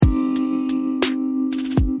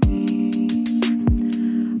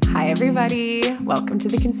everybody. Welcome to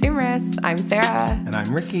The Consumerists. I'm Sara. And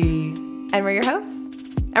I'm Ricky. And we're your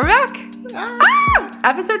hosts. And we're back.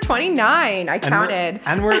 Episode 29. I counted.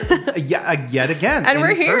 And we're yet again. And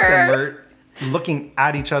we're here. We're looking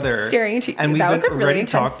at each other. Staring at each other. That was a really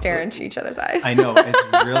intense stare into each other's eyes. I know.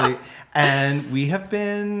 It's really... And we have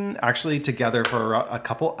been actually together for a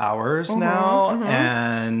couple hours now.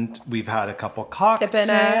 And we've had a couple cocktails. Do you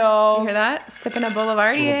hear that? Sipping a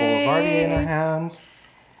Boulevardier. A Boulevardier in our hands.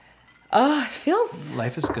 Oh, it feels...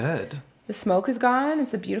 Life is good. The smoke is gone.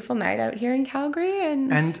 It's a beautiful night out here in Calgary.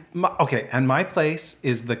 And my place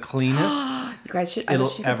is the cleanest you guys should,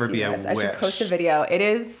 it'll ever be. I should post a video. It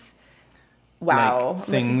is... Wow. Like,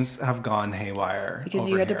 things have gone haywire. Because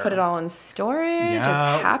you had to put it all in storage.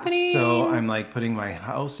 Yeah, it's happening. So I'm like putting my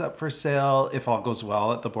house up for sale if all goes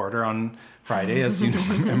well at the border on Friday. As you know,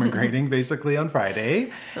 I'm immigrating basically on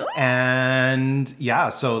Friday. And yeah,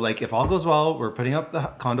 so like if all goes well, we're putting up the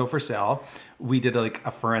condo for sale. We did like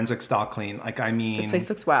a forensic style clean. Like, I mean... This place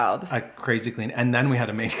looks wild. A crazy clean. And then we had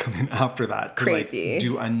a maid come in after that to like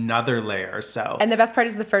do another layer. So... And the best part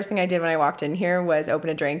is the first thing I did when I walked in here was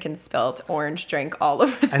open a drink and spilt orange drink all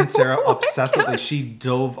over the And Sara obsessively, she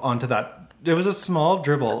dove onto that. There was a small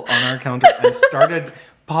dribble on our counter and started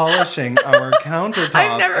polishing our countertop.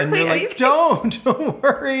 I've never and you're cleaned like, don't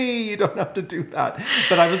worry, you don't have to do that.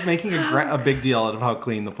 But I was making a big deal out of how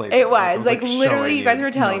clean the place was. It was like literally, you guys were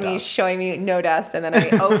telling me, showing me no dust, and then I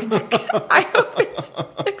opened it,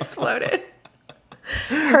 exploded.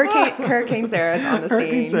 Hurricane Sarah's on the scene.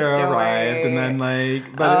 Hurricane Sara arrived, and then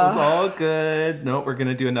it was all good. No, we're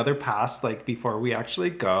gonna do another pass before we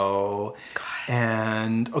actually go. God.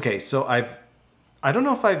 And okay, so I don't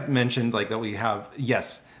know if I've mentioned that we have,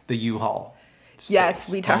 the U-Haul space.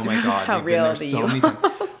 Yes, we talked about how real the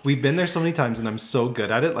U-Haul is. We've been there so many times and I'm so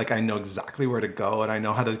good at it. Like, I know exactly where to go and I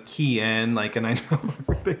know how to key in, and I know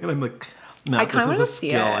everything. And I'm like, no, this is a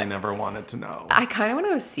skill I never wanted to know. I kind of want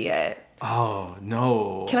to go see it. Oh,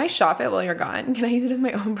 no. Can I shop it while you're gone? Can I use it as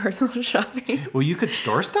my own personal shopping? Well, you could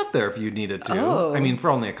store stuff there if you needed to. Oh. I mean,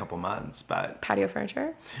 for only a couple months, but... Patio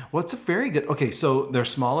furniture? Well, it's a very good... Okay, so their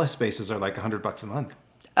smallest spaces are like $100 a month.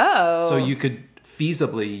 Oh. So you could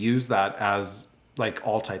feasibly use that as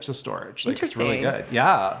all types of storage. Interesting. It's really good.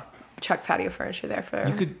 Yeah. Chuck patio furniture there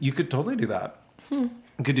for... You could totally do that. You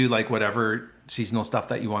could do whatever seasonal stuff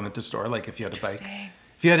that you wanted to store. Like if you had a bike.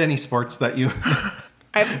 If you had any sports that you...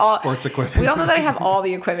 I have all sports equipment. We all know that I have all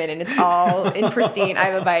the equipment and it's all in pristine. I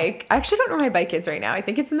have a bike. I actually don't know where my bike is right now. I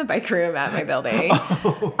think it's in the bike room at my building.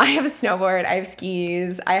 Oh. I have a snowboard. I have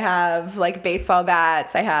skis. I have baseball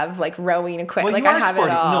bats. I have rowing equipment. Well, I have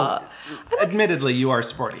sporty. it all. No, admittedly, you are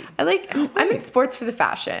sporty. I'm in sports for the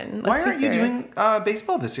fashion. Why aren't you doing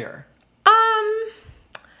baseball this year? I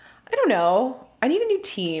don't know. I need a new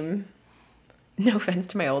team. No offense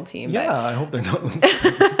to my old team. Yeah, but... I hope they're not listening.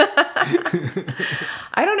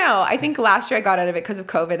 I don't know. I think last year I got out of it because of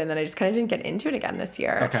COVID, and then I just kind of didn't get into it again this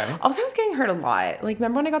year. Okay. Also, I was getting hurt a lot.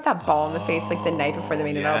 Remember when I got that ball in the face the night before the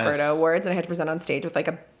Made in Alberta Awards, and I had to present on stage with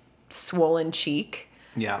a swollen cheek?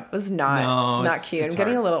 Yeah. It was not cute. I'm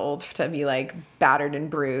getting a little old to be battered and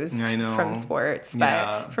bruised from sports,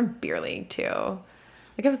 but from beer league too.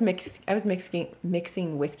 I was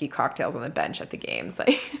mixing whiskey cocktails on the bench at the games.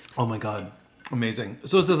 Oh my God. Amazing.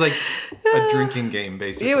 So this is a drinking game,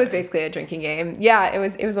 basically. It was basically a drinking game. Yeah, it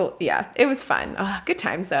was fun. Oh, good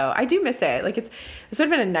times though. I do miss it. This would have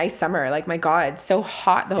been a nice summer. My God, so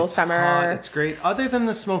hot the whole summer. Hot. It's great. Other than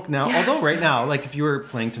the smoke now, although right now, if you were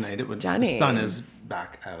playing tonight, the sun is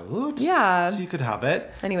back out. Yeah. So you could have it.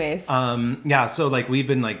 Anyways. Yeah. So we've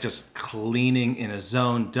been just cleaning in a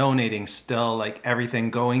zone, donating still,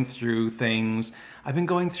 everything, going through things. I've been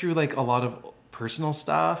going through a lot of personal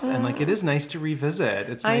stuff and it is nice to revisit.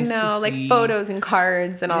 It's nice to see photos and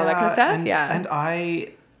cards and all that kind of stuff. And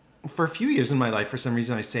I, for a few years in my life, for some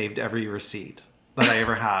reason, I saved every receipt that I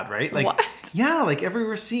ever had. Right? What? Yeah, every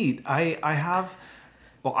receipt. I have.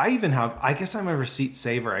 Well, I even have. I guess I'm a receipt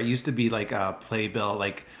saver. I used to be a playbill,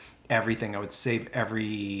 everything. I would save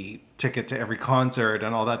every ticket to every concert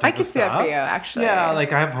and all that type of stuff. I could see that for you, actually. Yeah, I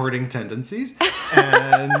have hoarding tendencies.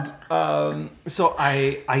 And so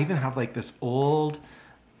I even have this old,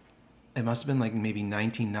 it must have been maybe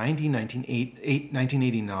 1990,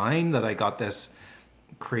 1989 that I got this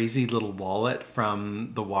crazy little wallet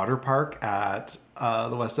from the water park at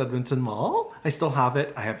the West Edmonton Mall. I still have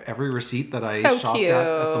it. I have every receipt that I shopped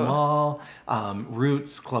at the mall.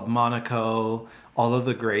 Roots, Club Monaco, all of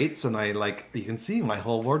the greats, and you can see my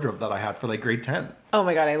whole wardrobe that I had for grade 10. Oh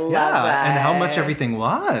my God, I love that. And how much everything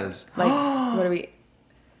was. What are we...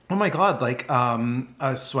 Oh my God,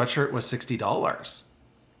 a sweatshirt was $60.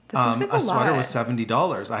 That seems like a sweater lot. was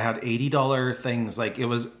 $70. I had $80 things. Like, it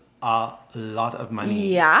was a lot of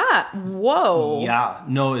money. Yeah. Whoa. Yeah.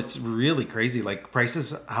 No, it's really crazy. Like,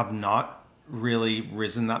 prices have not really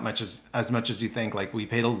risen that much as much as you think. Like, we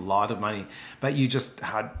paid a lot of money, but you just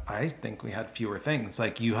had, I think we had fewer things.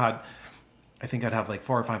 Like, you had, I think I'd have like $400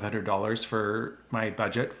 or $500 for my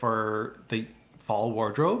budget for the fall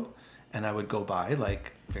wardrobe. And I would go buy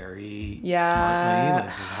like very smartly.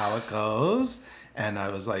 This is how it goes. And I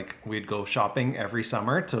was like, we'd go shopping every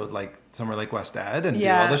summer to like somewhere like West Ed and do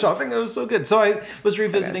all the shopping. It was so good. So I was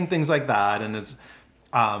revisiting things like that. And as,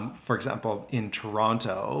 for example, in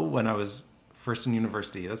Toronto, when I was first in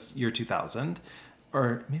university, that's year 2000,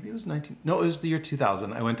 or maybe it was it was the year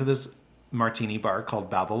 2000. I went to this martini bar called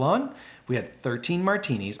Babylon. We had 13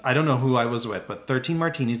 martinis. I don't know who I was with, but 13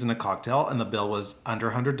 martinis and a cocktail, and the bill was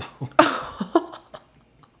under $100.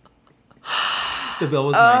 The bill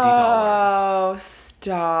was $90. Oh,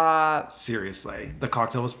 stop. Seriously. The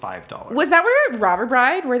cocktail was $5. Was that where Robber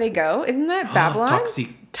Bride, where they go? Isn't that Babylon?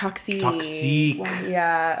 Toxique. Well,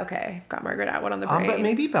 yeah, okay. Got Margaret Atwood on the brain. But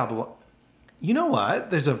maybe Babylon. You know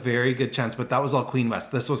what? There's a very good chance, but that was all Queen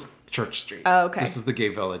West. This was Church Street. Oh, okay. This is the gay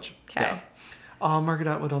village. Okay. Yeah. Oh, Margaret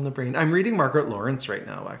Atwood on the brain. I'm reading Margaret Lawrence right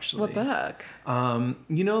now, actually. What book?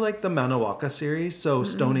 You know, like the Manaoka series? So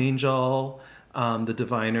Stone Angel, The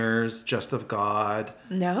Diviners, Just of God.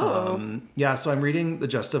 No. Yeah, so I'm reading The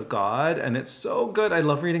Just of God, and it's so good. I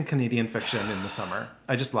love reading Canadian fiction in the summer.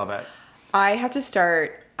 I just love it. I need to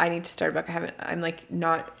start a book. I'm like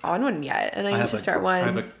not on one yet, and I need to start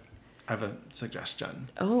one. I have a suggestion.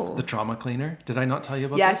 Oh. The Trauma Cleaner. Did I not tell you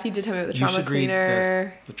about this? Yes, you did tell me about the Trauma Cleaner. You should read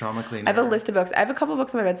this, The Trauma Cleaner. I have a list of books. I have a couple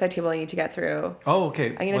books on my bedside table I need to get through. Oh, okay.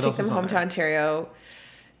 I'm going to take them home to Ontario.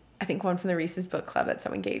 I think one from the Reese's Book Club that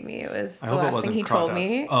someone gave me. It was the last thing he told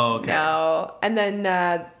me. Oh, okay. No. And then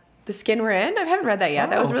The Skin We're In. I haven't read that yet.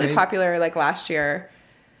 That was really popular like last year.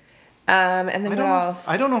 And then what else?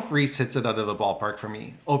 I don't know if Reese hits it out of the ballpark for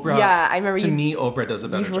me. Oprah. Yeah, I remember. To me, Oprah does a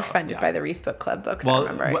better job. You were offended by the Reese Book Club books. Well,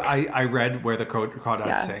 I remember. I read Where the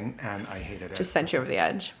Crawdads Sing, and I hated it. Just sent you over the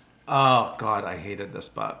edge. Oh God, I hated this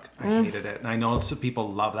book. I hated it, and I know some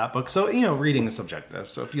people love that book. So reading is subjective.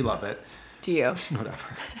 So if you love it, do you? Whatever.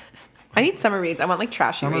 I need summer reads. I want like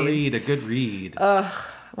trashy summer reads. A good read. Ugh,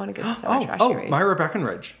 I want a good summer trashy read. Myra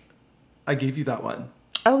Breckenridge. I gave you that one.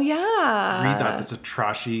 Oh, yeah. Read that. It's a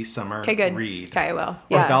trashy summer read. Okay, I will.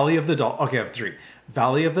 Yeah. Or Valley of the Dolls. Okay, I have 3.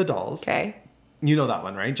 Valley of the Dolls. Okay. You know that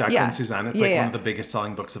one, right? Jacqueline Suzanne. It's one of the biggest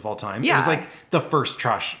selling books of all time. Yeah. It was like the first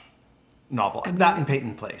trash novel. That and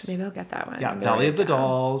Peyton Place. Maybe I'll get that one. Yeah, Valley of the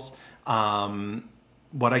Dolls.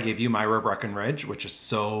 What I Gave You, Myra Breckenridge, which is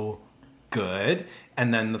so good.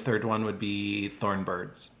 And then the third one would be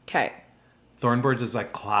Thornbirds. Okay. Thornbirds is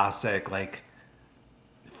like classic, like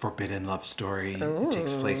forbidden love story. Ooh. It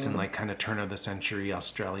takes place in like kind of turn of the century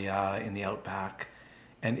Australia in the outback,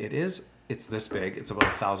 and it's this big. It's about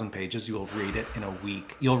 1,000 pages. You will read it in a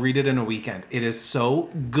week. You'll read it in a weekend. It is so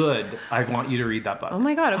good. I want you to read that book. Oh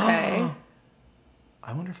my God. Okay.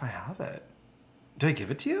 I wonder if I have it. Did I give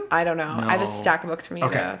it to you? I don't know. No. I have a stack of books from you.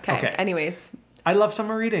 Okay. Anyways. I love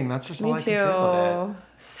summer reading. That's just all I can say about it.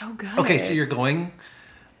 So good. Okay, so you're going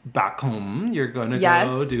back home. You're going to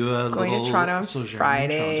go do a going little to Toronto on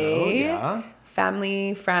Friday. Yeah.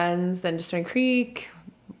 Family, friends, then to Stony Creek,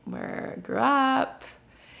 where I grew up.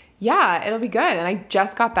 Yeah, it'll be good. And I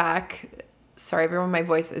just got back. Sorry, everyone, my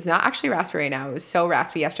voice is not actually raspy right now. It was so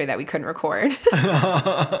raspy yesterday that we couldn't record.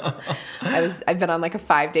 I've been on like a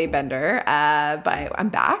 5-day bender, but I'm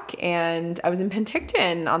back, and I was in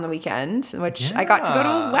Penticton on the weekend, which I got to go to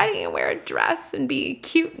a wedding and wear a dress and be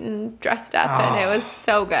cute and dressed up, and it was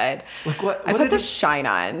so good. Like I put the shine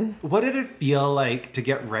on. What did it feel like to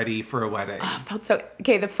get ready for a wedding? Oh, it felt so.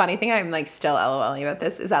 Okay, the funny thing I'm like still LOLing about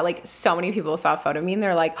this is that like so many people saw a photo of me and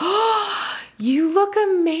they're like, oh, you look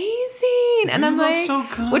amazing. And I'm like, so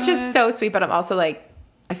good. Which is so sweet, but I'm also like,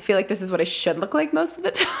 I feel like this is what I should look like most of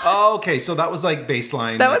the time. Oh, okay. So that was like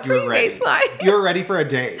baseline. That was pretty baseline. You were ready for a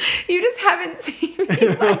date. You just haven't seen me.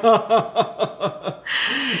 Like,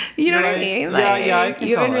 you know what I mean? Like, yeah, I can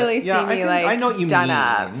you tell haven't really seen me like I know what you done mean.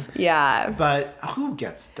 up. Yeah. But who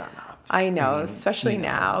gets done up? I know, especially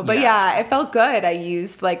now. But yeah, it felt good. I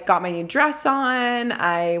got my new dress on.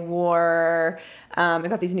 I wore, I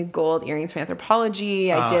got these new gold earrings from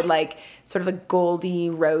Anthropology. I did like sort of a goldy,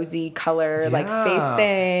 rosy color, like face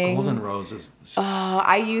thing. Golden roses.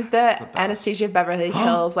 I used the Anastasia Beverly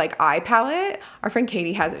Hills like eye palette. Our friend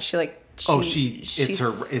Katie has it. She like She's it's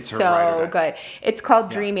her so rider deck. good. It's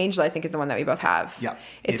called Dream Angel, I think, is the one that we both have. Yeah.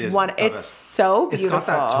 It's so beautiful. It's got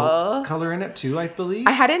that taupe color in it too, I believe.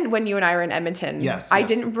 I had it when you and I were in Edmonton. Yes. I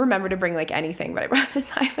didn't remember to bring like anything, but I brought this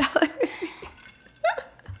high value.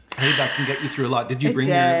 Hey, that can get you through a lot. Did you bring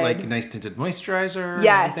your like nice tinted moisturizer?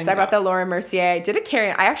 Yes, I brought the Laura Mercier. I did a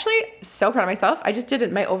carry-on. I actually so proud of myself. I just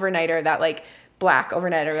did my overnighter, that like black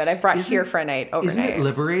overnighter that I brought here for a night overnight. Isn't it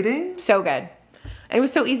liberating? So good. And it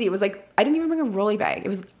was so easy. It was like, I didn't even bring a rolly bag. It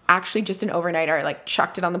was actually just an overnighter. I like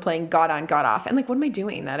chucked it on the plane, got on, got off. And like, what am I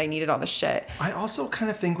doing that I needed all this shit? I also kind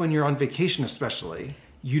of think when you're on vacation, especially,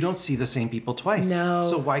 you don't see the same people twice. No.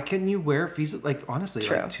 So why couldn't you wear like honestly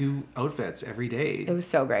True. like 2 outfits every day? It was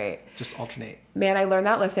so great. Just alternate. Man, I learned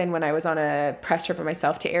that lesson when I was on a press trip of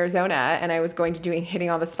myself to Arizona and I was going to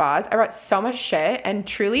hitting all the spas. I brought so much shit and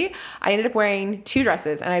truly I ended up wearing 2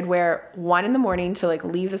 dresses and I'd wear one in the morning to like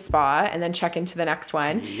leave the spa and then check into the next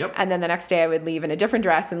one. Yep. And then the next day I would leave in a different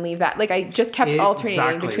dress and leave that. Like I just kept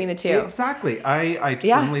alternating between the two. Exactly. I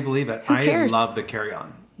firmly believe it. Who cares? I love the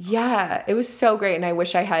carry-on. Yeah, it was so great. And I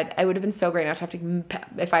wish I would have been so great not to have to,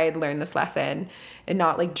 if I had learned this lesson and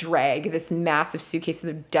not like drag this massive suitcase to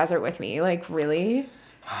the desert with me. Like really?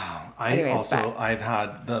 I've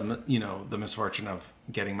had the misfortune of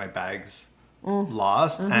getting my bags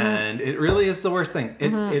lost and it really is the worst thing.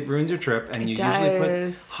 It ruins your trip and you usually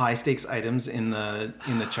put high stakes items in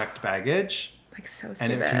the checked baggage. Like so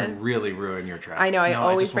stupid. And it can really ruin your trip. I know. I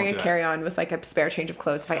always bring a carry-on with like a spare change of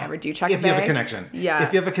clothes if I ever do check a bag. If you have a connection. Yeah.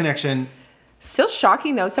 If you have a connection. Still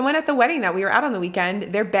shocking though. Someone at the wedding that we were at on the weekend,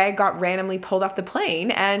 their bag got randomly pulled off the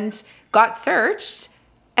plane and got searched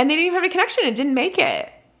and they didn't even have a connection and didn't make it.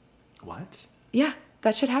 What? Yeah.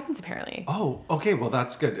 That shit happens apparently. Oh, okay. Well,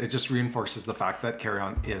 that's good. It just reinforces the fact that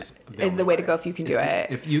carry-on is the way to go if you can do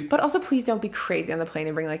it. But also, please don't be crazy on the plane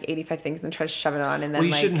and bring like 85 things and then try to shove it on and then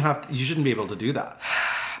you shouldn't be able to do that.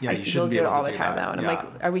 Yeah, I see people do it all the time though, and I'm like,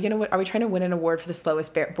 are we trying to win an award for the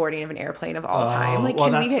slowest boarding of an airplane of all time? Like,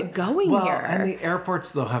 can we get going here? And the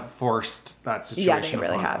airports though have forced that situation. Yeah, they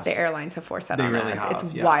really have. The airlines have forced that on us.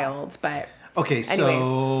 It's wild, but okay. So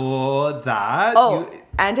anyways.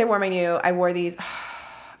 And I wore these.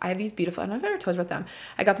 I have these beautiful, I don't know if I ever told you about them.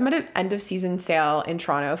 I got them at an end of season sale in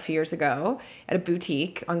Toronto a few years ago at a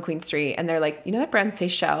boutique on Queen Street. And they're like, you know that brand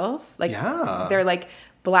Seychelles? Like, they're like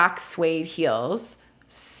black suede heels.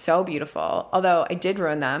 So beautiful. Although I did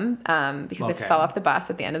ruin them because I fell off the bus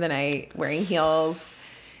at the end of the night wearing heels.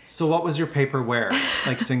 So what was your paper wear?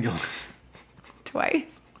 Like singular?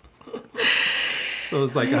 Twice. So it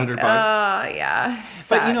was like $100. Yeah.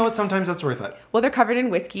 But you know what? Sometimes that's worth it. Well, they're covered in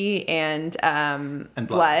whiskey and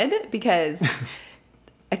blood because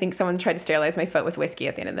I think someone tried to sterilize my foot with whiskey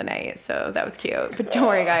at the end of the night. So that was cute. But don't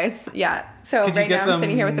worry, guys. Yeah. So right now I'm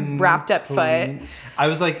sitting here with a wrapped up foot. I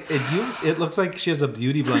was like, it looks like she has a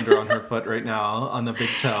beauty blender on her foot right now on the big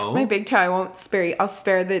toe. My big toe. I won't spare you. I'll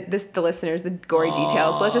spare the listeners the gory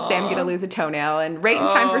details. But let's just say I'm going to lose a toenail and right in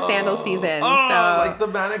time for sandal season. So like the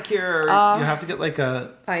manicure. You have to get like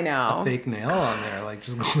a fake nail on there. Like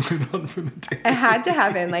just glue it on for the day. It had to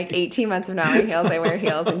happen. Like 18 months of not wearing heels. I wear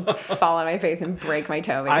heels and fall on my face and break my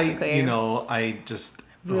toe basically. I just...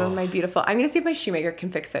 ruin my beautiful. I'm gonna see if my shoemaker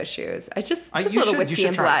can fix those shoes. It's just a little whiskey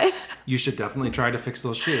and blood. You should definitely try to fix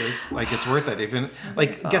those shoes. Like it's worth it. Even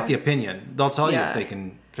get the opinion. They'll tell you if they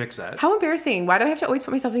can fix it. How embarrassing! Why do I have to always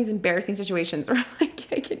put myself in these embarrassing situations where I'm like,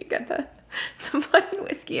 hey, can you get the blood and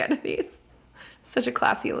whiskey out of these? Such a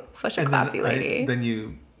classy lady. Then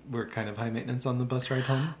you were kind of high maintenance on the bus ride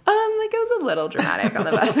home. Like it was a little dramatic on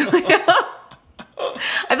the bus.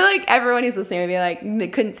 I feel like everyone who's listening would be like, they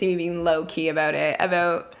couldn't see me being low key about it.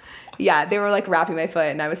 They were like wrapping my foot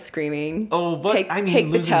and I was screaming. Oh, but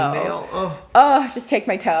take the toe. A nail. Just take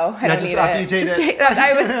my toe. I don't need it.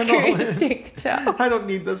 I was screaming, just take the toe. I don't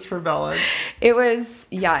need this for balance. It was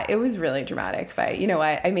really dramatic, but you know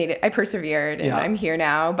what? I made it. I persevered and I'm here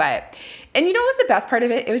now. And you know what was the best part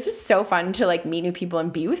of it? It was just so fun to like meet new people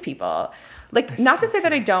and be with people. Like, not to say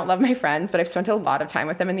that I don't love my friends, but I've spent a lot of time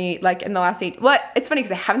with them in the last 8. Well, it's funny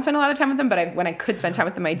because I haven't spent a lot of time with them, but when I could spend time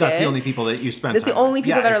with them, I did. That's the only people that you spend That's time the only with.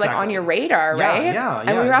 people that are like on your radar, right? Yeah.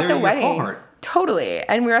 And we were at the wedding. Cohort. Totally.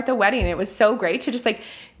 And we were at the wedding and it was so great to just like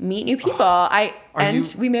meet new people.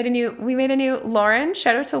 We made a new Lauren,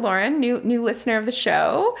 shout out to Lauren, new listener of the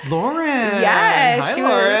show. Lauren. Yeah. Hi,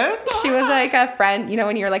 Lauren. She was like a friend, you know,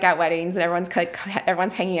 when you're like at weddings and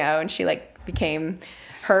everyone's hanging out and she like became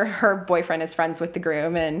her boyfriend is friends with the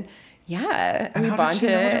groom and Yeah, and And we how bonded. did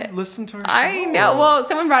she know to listen to our show? I know. Well,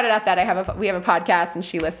 someone brought it up that we have a podcast, and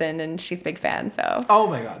she listened, and she's a big fan. So. Oh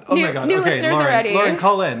my god. New Okay, listeners Lauren. already. Lauren,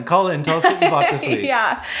 call in. Tell us what you bought this week.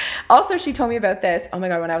 Yeah. Also, she told me about this. Oh my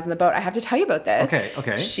god, when I was in the boat, I have to tell you about this.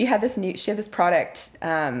 Okay. She had this product.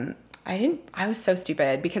 I was so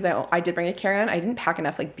stupid because I did bring a carry-on. I didn't pack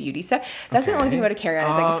enough like beauty stuff. That's the only thing about a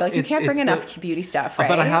carry-on is like I feel like you can't bring enough beauty stuff, right?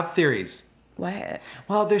 But I have theories. What?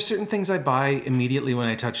 Well, there's certain things I buy immediately when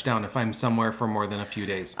I touch down if I'm somewhere for more than a few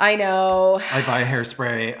days. I know. I buy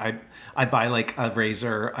hairspray. I buy like a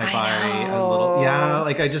razor. I buy a little. Yeah,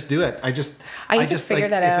 like I just do it. I just figure like,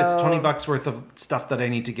 that out. If it's $20 worth of stuff that I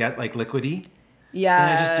need to get like liquidy. Yeah.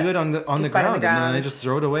 And I just do it on the ground, and then I just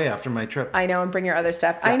throw it away after my trip. I know, and bring your other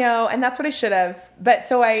stuff. Yeah. I know, and that's what I should have.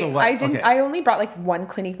 But I didn't. Okay. I only brought like one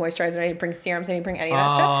Clinique moisturizer. I didn't bring serums. I didn't bring any of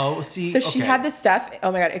that stuff. Oh, see. So she had this stuff.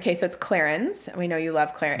 Oh my god. Okay, so it's Clarins. We know you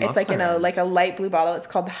love Clarins. It's like Clarins. in a light blue bottle. It's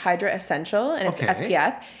called the Hydra Essential, and it's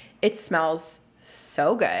SPF. It smells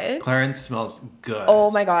so good. Clarins smells good.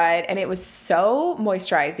 Oh my god, and it was so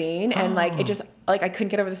moisturizing, and like it just like I couldn't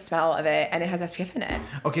get over the smell of it, and it has SPF in it.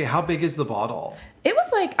 Okay, how big is the bottle? It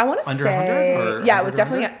was like I want to Under say 100 or yeah, it was 100?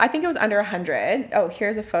 definitely. I think it was under 100. Oh,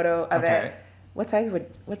 here's a photo of Okay. it. What size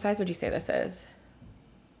would you say this is?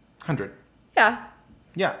 100. Yeah.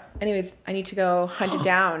 Yeah. Anyways, I need to go hunt it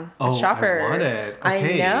down at Oh, Shoppers. I want it.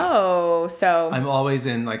 Okay. I know. So I'm always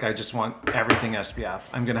in, like, I just want everything SPF.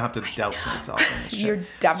 I'm going to have to douse myself in this shit. You're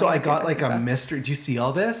definitely So I gonna got douse like a yourself. mystery. Do you see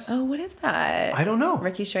all this? Oh, what is that? I don't know.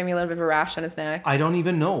 Ricky's showing me a little bit of a rash on his neck. I don't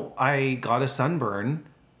even know. I got a sunburn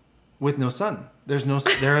with no sun. There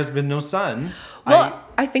has been no sun. Well,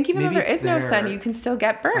 I think even though maybe there it's is no sun, there. you can still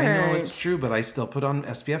get burned. I know it's true, but I still put on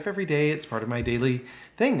SPF every day. It's part of my daily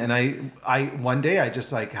thing. And I one day I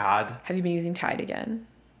just like had. Have you been using Tide again?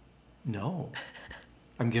 No.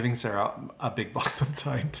 I'm giving Sarah a big box of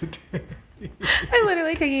Tide today. I'm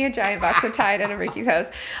literally taking a giant box of Tide out of Ricky's house.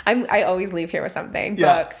 I always leave here with something.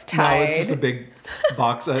 Yeah. Books, Tide. No, it's just a big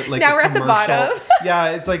box. Like Now a we're at the commercial. bottom. Yeah,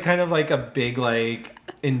 it's like kind of like a big like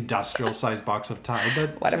industrial sized box of Tide.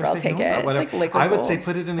 But Whatever, Sarah's I'll take taking it. home. It's Whatever. like liquid I would say gold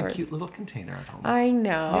put it in or- a cute little container at home. I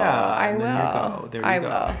know. Yeah, I and will. there you go. There you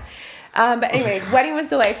go. will. But anyways, wedding was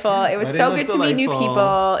delightful. It was Wedding so was good to meet new delightful.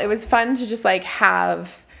 people. It was fun to just like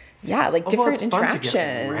have, like different it's fun to interactions.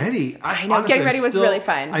 get ready. I know. Honestly, Getting ready was really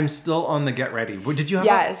fun. I'm still on the get ready. Did you have?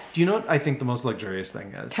 Yes. Do you know what I think the most luxurious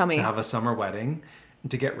thing is? Tell me. To have a summer wedding,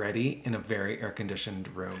 and to get ready in a very air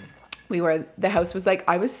conditioned room. The house was like,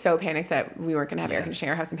 I was so panicked that we weren't going to have air conditioning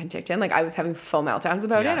in our house in Penticton. Like I was having full meltdowns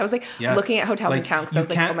about it. I was like looking at hotels in town because I was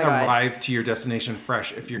like, oh my You God. can't arrive to your destination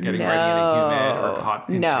fresh if you're getting ready in a humid or hot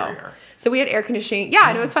interior. So we had air conditioning. Yeah,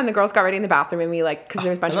 and it was fun. The girls got ready in the bathroom and we because there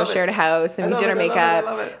was a bunch of us shared a house and we did our makeup. I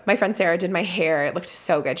love it. My friend Sarah did my hair. It looked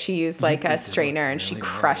so good. She used like a straightener and she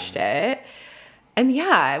crushed it. And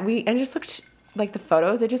it just looked like the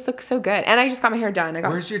photos. It just looked so good. And I just got my hair done.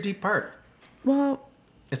 Where's your deep part? Well,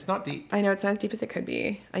 it's not deep. I know it's not as deep as it could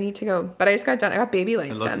be. I need to go, but I just got it done. I got baby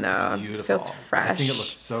lights done though. Beautiful. It feels fresh. I think it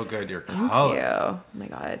looks so good. Your Thank colors. you. Oh my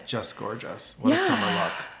God. Just gorgeous. What a summer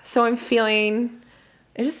look. So I'm feeling.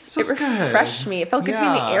 It refreshed me. It felt good to be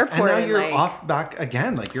in the airport. And now you're off back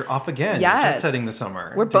again. Like you're off again. Yes. You're just heading the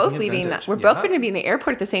summer. We're both leaving. We're both going to be in the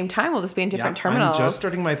airport at the same time. We'll just be in different terminals. I'm just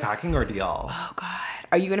starting my packing ordeal. Oh God.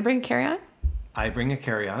 Are you going to bring a carry-on? I bring a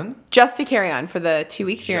carry-on. Just a carry-on for the 2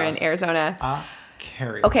 weeks you're in Arizona.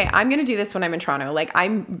 Carry-on. Okay, I'm going to do this when I'm in Toronto. Like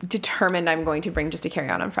I'm determined I'm going to bring just a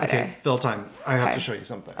carry-on on Friday. Okay, fill time. I have to show you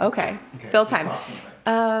something. Okay. Fill time.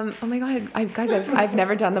 Oh my God, I've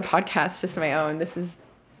never done the podcast just on my own. This is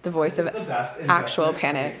the voice of actual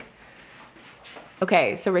panic.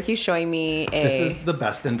 Okay, so Ricky's showing me This is the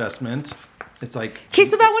best investment. It's like. Okay,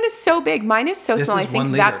 so that one is so big. Mine is so small. I think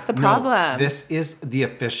 1 that's the liter. problem. No, this is the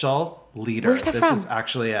official liter. Where's that this from? is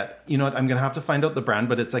actually at. You know what? I'm gonna have to find out the brand,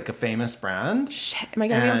 but it's like a famous brand. Shit, am I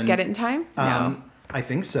gonna be able to get it in time? No. I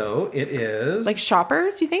think so. It is. Like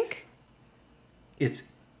Shoppers, do you think?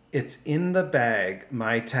 It's in the bag.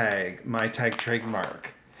 My tag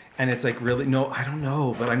trademark. And it's like really, no, I don't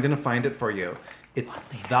know, but I'm going to find it for you. It's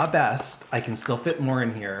the best. I can still fit more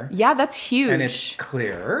in here. Yeah, that's huge. And it's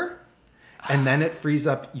clear. And then it frees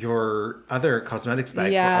up your other cosmetics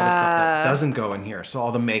bag for all the stuff that doesn't go in here. So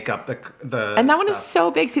all the makeup, the And that one is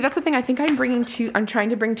so big. See, that's the thing. I think I'm trying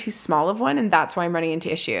to bring too small of one, and that's why I'm running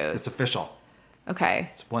into issues. It's official. Okay.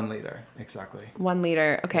 It's 1 liter, exactly. 1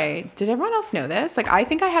 liter. Okay. Did everyone else know this? Like, I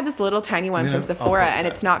think I had this little tiny one from Sephora, and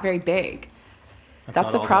it's not very big.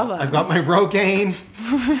 That's the problem. I've got my Rogaine.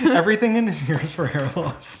 Everything in here is for hair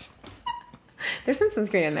loss. There's some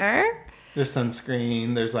sunscreen in there. There's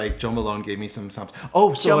sunscreen. There's like Joe Malone gave me some.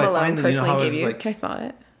 Oh, so Joe I Malone find that personally how gave it was you. like. Can I smell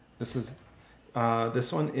it?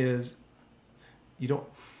 This one is, you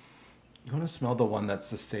want to smell the one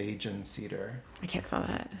that's the sage and cedar. I can't smell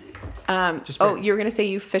that. You were going to say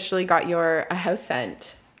you officially got a house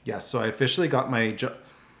scent. Yes, so I officially got my,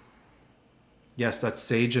 yes, that's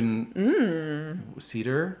sage and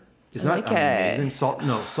cedar. Isn't that amazing? Salt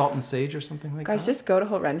and sage or something like that. Guys, just go to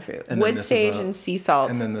Holt Renfrew. Wood sage and sea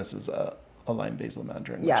salt. And then this is a lime basil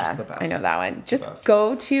mandarin, which is the best. I know that one. Just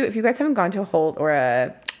go to, if you guys haven't gone to a Holt or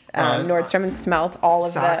a Nordstrom and smelt all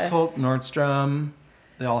of Saks, Holt, Nordstrom,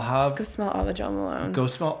 they all have. Just go smell all the Jo Malones. Go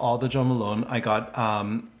smell all the Jo Malone. I got,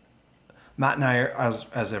 Matt and I are,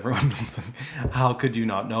 as everyone knows, how could you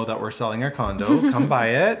not know that we're selling our condo? Come buy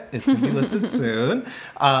it. It's going to be listed soon.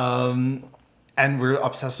 And we're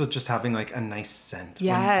obsessed with just having like a nice scent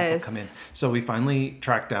when people come in. So we finally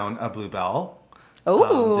tracked down a Bluebell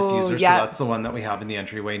diffuser. Yeah. So that's the one that we have in the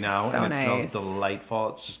entryway now. So and it smells nice. delightful.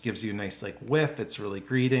 It just gives you a nice like whiff. It's really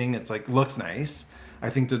greeting. It's like, looks nice. I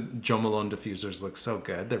think the Jo Malone diffusers look so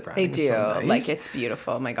good. Their branding is so nice. Like, it's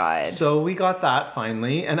beautiful. Oh my God. So we got that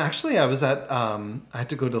finally. And actually I was at, I had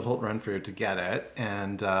to go to Holt Renfrew to get it.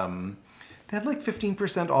 And they had like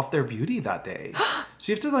 15% off their beauty that day.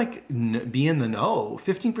 So you have to like be in the know.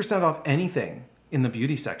 15% off anything in the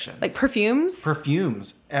beauty section. Like perfumes?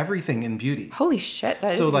 Perfumes. Everything in beauty. Holy shit.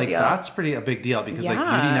 That is so a big like deal. that's a big deal because like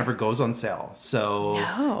beauty never goes on sale.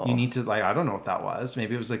 So you need to like, I don't know what that was.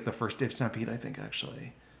 Maybe it was like the first day of Stampede, I think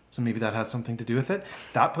actually. So maybe that has something to do with it.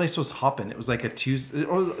 That place was hopping. It was like a Tuesday,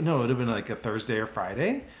 or no, it would have been like a Thursday or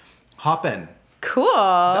Friday. Hopping.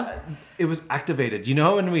 Cool. It was activated. You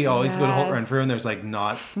know when we always go to Holt Renfrew and there's like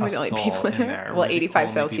not a soul in there. Well,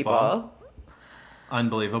 85 salespeople.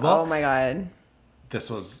 Unbelievable. Oh my God. This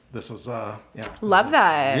was Love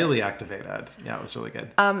that. Really activated. Yeah, it was really good.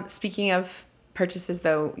 Speaking of purchases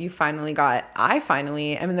though, I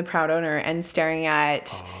finally am the proud owner and staring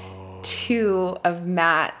at 2 of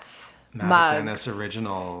Matt's mugs. Dennis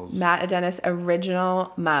originals. Matt Dennis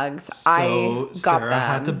original mugs. So I got Sarah them.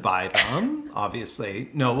 had to buy them, obviously.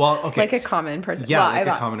 No, well, okay. Like a common person. Yeah, like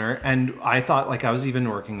a commoner. And I thought, like, I was even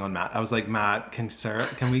working on Matt. I was like, Matt, can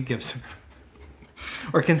we give Sarah,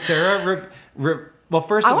 or can Sarah, well,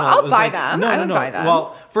 first of all, I'll it was buy like, them. No. Buy them.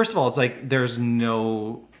 Well, first of all, it's like, there's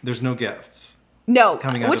no gifts. No,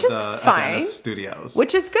 coming out which of is the fine. Dennis Studios,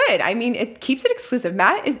 which is good. I mean, it keeps it exclusive.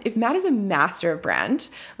 If Matt is a master of brand,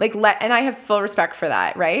 and I have full respect for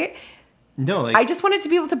that, right? No, like I just wanted to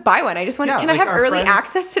be able to buy one. I just wanted. Can I have early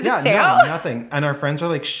access to the sale? No, nothing. And our friends are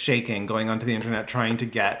like shaking, going onto the internet trying to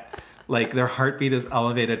get. Like their heartbeat is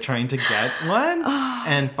elevated trying to get one.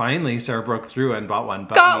 And finally Sarah broke through and bought one.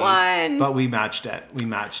 But we matched it.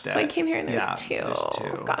 So I came here and there's 2. There's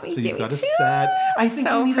 2. Got me. So Give you've got me 2. a set. I think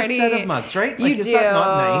you need a set of mugs, right? Like, is that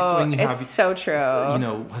not nice when you have so true. You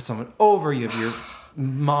know, someone over, you have your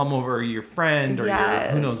mom over, your friend, or your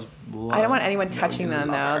who knows. I don't want anyone touching them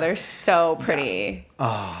though. They're so pretty.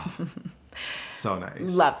 Yeah. Oh. So nice.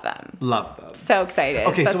 Love them. So excited.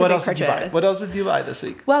 Okay, so what else did you buy? What else did you buy this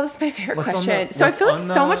week? Well, this is my favorite question. So I feel like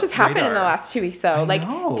so much has happened in the last 2 weeks though.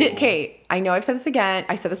 I know I've said this again.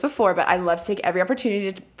 I said this before, but I love to take every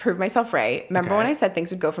opportunity to prove myself right. Remember when I said things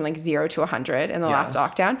would go from like 0 to 100 in the last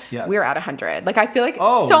lockdown? Yes. We were at 100. Like I feel like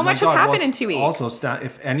so much has happened in 2 weeks. Also,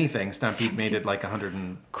 if anything, Stampede made it like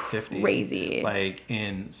 150. Crazy. Like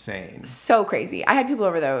insane. So crazy. I had people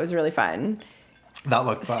over though. It was really fun. That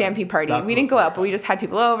looked fun. Stampede party. We didn't go out, but we just had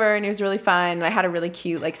people over and it was really fun. And I had a really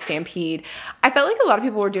cute like Stampede. I felt like a lot of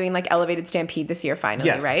people were doing like elevated Stampede this year finally,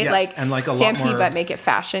 right? Yes. Like, and like a Stampede, lot more... but make it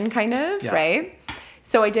fashion kind of, right?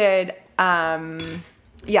 So I did,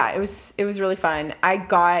 it was really fun. I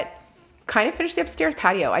kind of finished the upstairs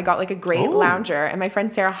patio. I got like a great lounger and my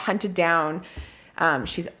friend Sarah hunted down,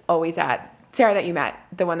 she's always at, Sarah that you met,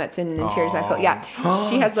 the one that's in interior design school. Yeah.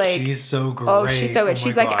 She has like... She's so great. Oh, she's so good.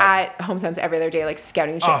 She's like at HomeSense every other day, like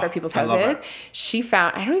scouting shit for people's houses. She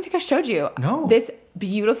found... I don't even think I showed you. No. This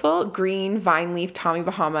beautiful green vine leaf Tommy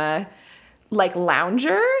Bahama like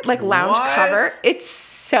lounger, like lounge cover. It's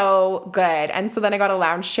so good. And so then I got a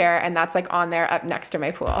lounge chair and that's like on there up next to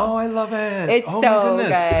my pool. Oh, I love it. It's so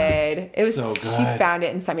good. It was so good. She found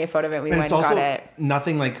it and sent me a photo of it. We went and got it.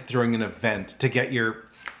 Nothing like throwing an event to get your...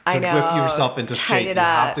 I know. whip yourself into shape. You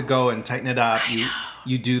have to go and tighten it up.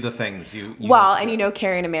 You do the things. And you know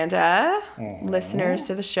Carrie and Amanda, listeners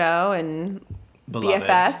to the show and Beloved.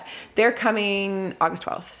 BFS, they're coming August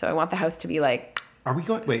 12th. So I want the house to be like... Are we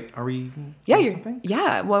going... Wait, are we... Yeah, something?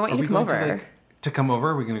 Yeah, well, I want you to come over. to come over?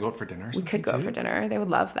 Are we going to go out for dinner? We could go out for dinner. They would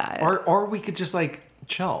love that. Or we could just like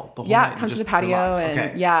chill the whole night. Come to the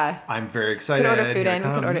patio I'm very excited. We could order food in.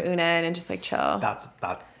 We could order una and just like chill. That's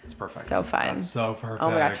perfect. So fun. That's so perfect. Oh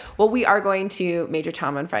my God. Well, we are going to Major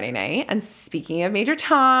Tom on Friday night. And speaking of Major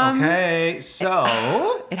Tom. Okay,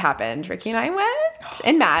 so. It happened. Ricky and I went.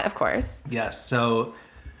 And Matt, of course. Yes. So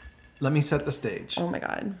let me set the stage. Oh my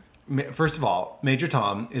God. First of all, Major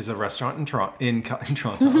Tom is a restaurant in Toronto, in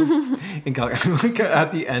Calgary,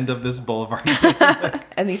 at the end of this boulevard.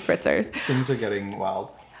 And these spritzers. Things are getting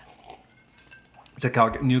wild. It's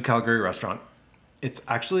a new Calgary restaurant. It's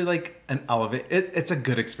actually like an it's a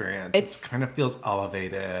good experience. It kind of feels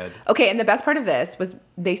elevated. Okay, and the best part of this was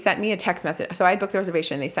they sent me a text message. So I booked the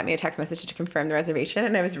reservation. They sent me a text message to confirm the reservation,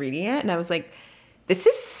 and I was reading it, and I was like, this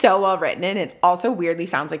is so well written, and it also weirdly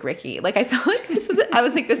sounds like Ricky. Like, I felt like I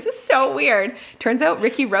was like, this is so weird. Turns out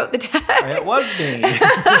Ricky wrote the text. It was me.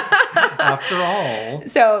 After all.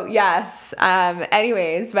 So, yes.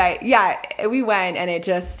 Anyways, but yeah, we went, and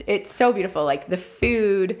it's so beautiful. Like, the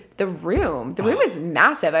food, the room is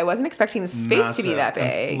massive. I wasn't expecting the space to be that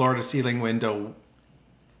big. And floor to ceiling window,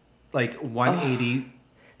 like 180.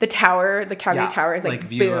 The tower, the Calgary Tower is like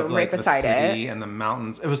view boom, of, right beside the city it. And the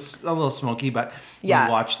mountains. It was a little smoky, but we Yeah.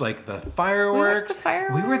 watched like the fireworks.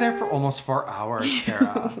 We were there for almost 4 hours,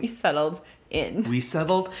 Sarah. We settled in.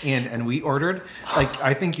 And we ordered, like,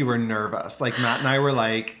 I think you were nervous. Like, Matt and I were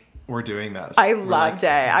like, we're doing this. I loved it.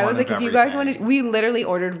 I was like, if you guys everything. we literally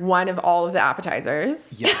ordered one of all of the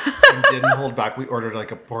appetizers. Yes, and didn't hold back. We ordered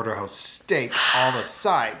like a porterhouse steak, all the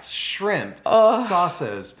sides, shrimp,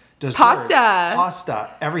 sauces, desserts,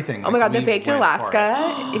 pasta, everything. Oh my God, the Baked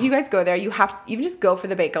Alaska. If you guys go there, you just go for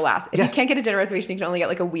the Baked Alaska. If you can't get a dinner reservation, you can only get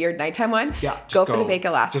like a weird nighttime one. Yeah, go for the Baked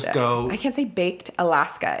Alaska. Just go. I can't say Baked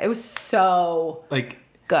Alaska. It was so like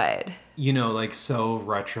good. You know, like so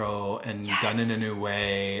retro and done in a new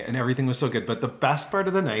way, and everything was so good. But the best part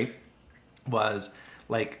of the night was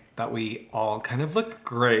like that we all kind of looked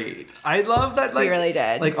great. I love that. Like, we really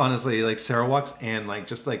did. Like, honestly, like Sarah walks in like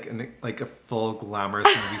just like a full glamorous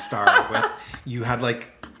movie star. With you had like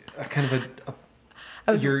a kind of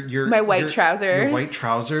my white trousers. Your white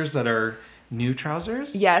trousers that are new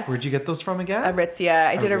trousers? Yes. Where'd you get those from again? Aritzia.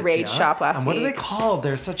 I did a raid shop last week. What are they called?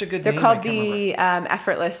 They're such a good name. They're called the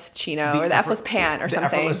effortless chino or the effortless pant or something.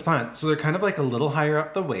 The effortless pant. So they're kind of like a little higher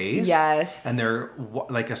up the waist. Yes. And they're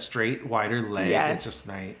like a straight, wider leg. Yes. It's just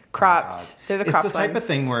nice. Cropped. Oh they're the cropped It's the type of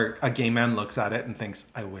thing where a gay man looks at it and thinks,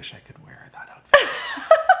 I wish I could wear that outfit.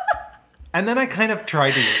 And then I kind of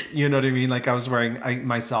tried to, you know what I mean? Like I was wearing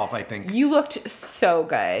myself, I think. You looked so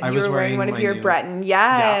good. You were wearing one of your Breton.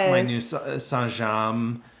 Yes. Yeah, my new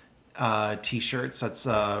Saint-Jean t-shirts. That's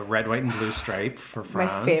red, white, and blue stripe for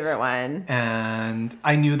France. My favorite one. And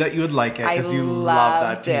I knew that you would like it because you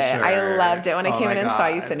love that t-shirt. I loved it. When I came in and saw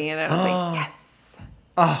you sitting in it, I was like, yes.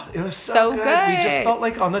 Oh, it was so good. We just felt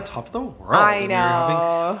like on the top of the world. I know. We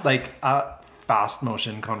were having like a fast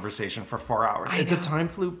motion conversation for 4 hours. The time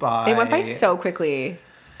flew by. It went by so quickly.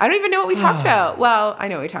 I don't even know what we talked about. Well, I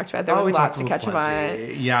know what we talked about. There was lots to catch up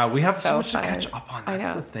on. Yeah, we have so much to catch up on.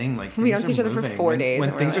 That's the thing. Like we don't see each other for 4 days.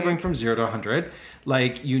 When things are going from 0 to 100,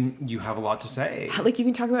 like you have a lot to say. Like you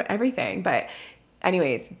can talk about everything. But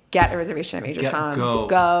anyways, get a reservation at Major Tom.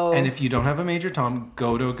 Go. And if you don't have a Major Tom,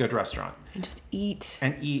 go to a good restaurant. And just eat.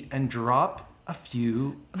 And drop a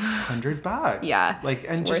few $100. Yeah. Like,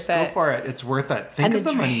 and just go for it. It's worth it. Think of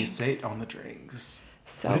the money you save on the drinks.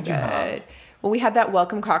 So good. Well, we had that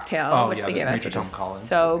welcome cocktail, which they gave us, which was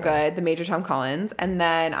so good. The Major Tom Collins. And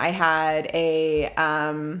then I had a,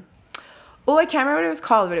 I can't remember what it was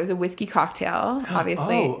called, but it was a whiskey cocktail,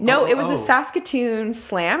 obviously. It was the Saskatoon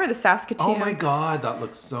Slam or the Saskatoon. Oh my God, that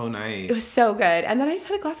looks so nice. It was so good. And then I just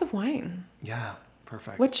had a glass of wine. Yeah,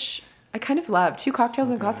 perfect. Which I kind of love. 2 cocktails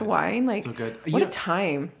and a glass of wine. Like, so good. What a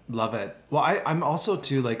time. Love it. Well, I'm also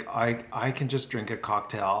too, like, I can just drink a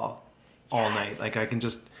cocktail all night. Like, I can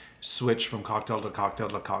just switch from cocktail to cocktail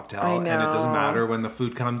to cocktail. I know. And it doesn't matter when the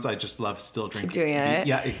food comes. I just love still drinking. Keep doing it.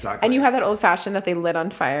 Yeah, exactly. And you had that old fashioned that they lit on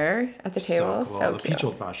fire at the table. So cool. So the cute. peach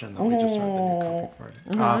old fashioned that we just started the new company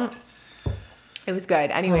for. It was good.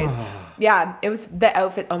 Anyways, yeah, it was the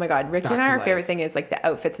outfit. Oh my God. Ricky and I, our favorite thing is like the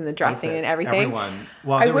outfits and the dressing and everything. Everyone.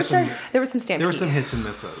 Well, there was some stampede. There were some hits and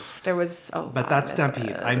misses. There was but that's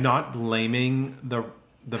stampede. I'm not blaming the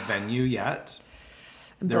venue yet.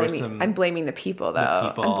 I'm blaming the people,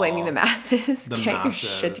 though. I'm blaming the masses. Get your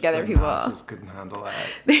shit together, people. The masses couldn't handle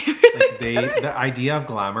it. The idea of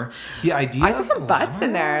glamour. I saw some butts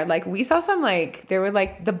in there. Like, we saw some, like, there were,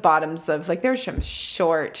 like, the bottoms of, like, there were some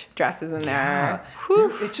short dresses in there.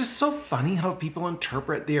 It's just so funny how people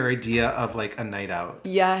interpret their idea of, like, a night out.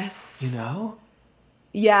 Yes. You know?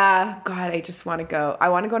 Yeah. God, I just want to go. I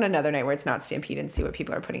want to go on another night where it's not Stampede and see what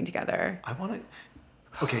people are putting together. I want to...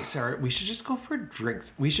 Okay, Sarah, we should just go for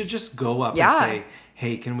drinks. We should just go up Yeah. and say,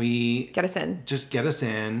 hey, can we... Get us in. Just get us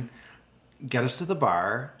in. Get us to the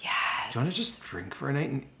bar. Yes. Do you want to just drink for a night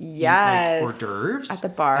and eat Yes. like hors d'oeuvres? At the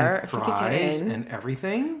bar. And If we could get fries in. and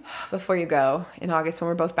everything? Before you go in August when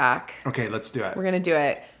we're both back. Okay, let's do it. We're going to do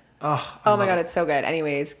it. Oh my God, it's so good.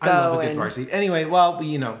 Anyways, go. I love a good bar seat. Anyway, well,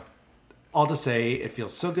 all to say, it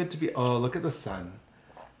feels so good to be... Oh, look at the sun.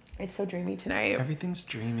 It's so dreamy tonight. Everything's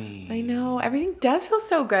dreamy. I know. Everything does feel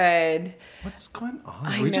so good. What's going on?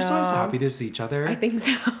 I Are we just always know. happy to see each other? I think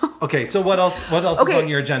so. Okay, so what else is on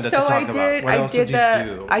your agenda to talk about? What else did you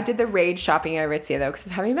do? I did the rage shopping at Aritzia though, because I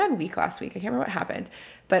was having a bad week last week. I can't remember what happened.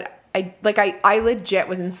 But I legit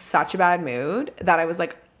was in such a bad mood that I was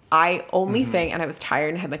like, and I was tired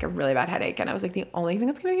and had like a really bad headache. And I was like, the only thing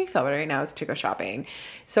that's going to make me feel better right now is to go shopping.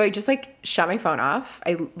 So I just like shut my phone off.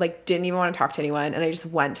 I like didn't even want to talk to anyone. And I just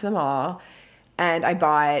went to the mall and I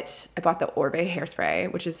bought the Orbe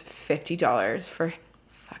hairspray, which is $50 for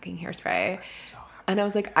fucking hairspray. So happy. And I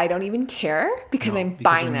was like, I don't even care because I'm because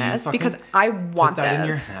buying when you this fucking because I want put that this. in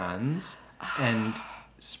your hands and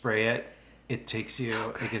spray it. It takes you,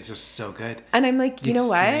 like, it's just so good. And I'm like, you know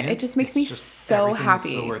what? It experience, just makes me so everything happy.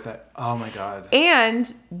 is so worth it. Oh my God.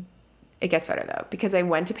 And it gets better though, because I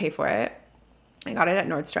went to pay for it. I got it at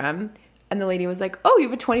Nordstrom. And the lady was like, oh, you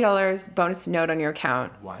have a $20 bonus note on your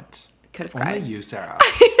account. What? Could have Only cried. you, Sarah.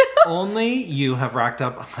 Only you have racked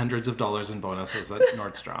up hundreds of dollars in bonuses at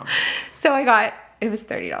Nordstrom. So it was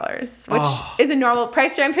 $30, which is a normal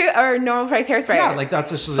price shampoo or normal price hairspray. Yeah, like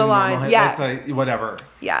that's just salon. normal. Yeah. Like, whatever.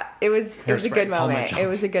 Yeah, it was a Hairspray, good call my moment. job. It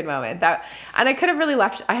was a good moment. And I could have really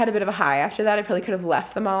left. I had a bit of a high after that. I probably could have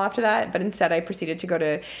left the mall after that, but instead I proceeded to go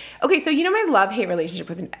to. Okay, so my love-hate relationship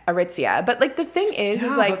with Aritzia, but like the thing is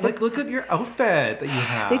like, but, like look at your outfit that you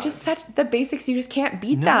have. they just the basics. You just can't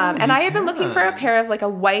beat No, them. And you I have been looking for a can't. pair of like a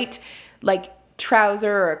white like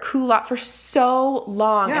trouser or a culotte for so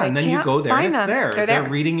long. Yeah, and then you go there and it's there. They're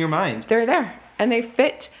reading your mind. They're there. And they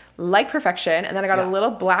fit like perfection. And then I got a little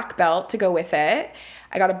black belt to go with it.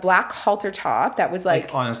 I got a black halter top that was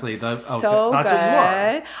like honestly, the so outfit. That's good.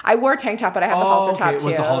 what you wore. I wore a tank top, but I have the halter top it too.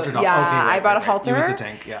 was the halter top. Yeah, Okay, I bought a right. halter. It was the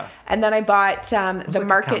tank, yeah. And then I bought It was the like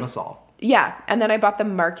market. a camisole. Yeah, and then I bought the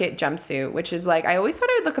market jumpsuit, which is like I always thought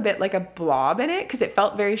it would look a bit like a blob in it because it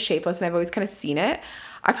felt very shapeless, and I've always kind of seen it.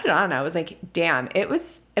 I put it on and I was like, damn, it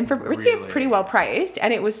was, and for Aritzia, it's pretty well priced,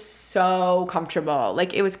 and it was so comfortable.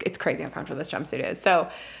 Like it's crazy how comfortable this jumpsuit is. So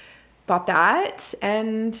bought that,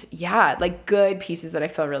 and yeah, like good pieces that I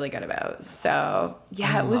feel really good about. So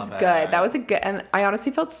yeah, it was good. That was a good, and I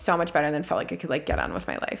honestly felt so much better and then felt like I could like get on with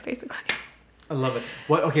my life basically. I love it.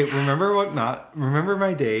 Remember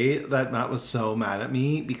my day that Matt was so mad at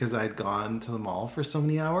me because I'd gone to the mall for so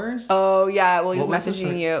many hours? Oh yeah, well he was What was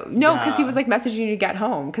messaging this, you. No, because he Yeah. was like messaging you to get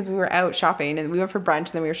home because we were out shopping and we went for brunch and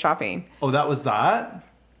then we were shopping. Oh, that was that?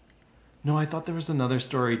 No, I thought there was another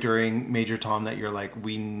story during Major Tom that you're like,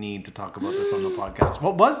 we need to talk about this on the podcast.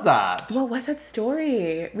 What was that? What was that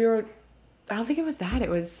story? I don't think it was that. It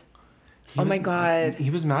was, my God. He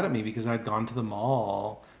was mad at me because I'd gone to the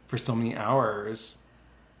mall for so many hours.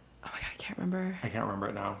 Oh my God, I can't remember. I can't remember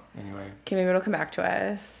it now. Anyway. Okay, maybe it'll come back to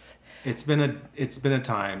us. It's been a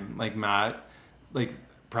time. Like Matt, like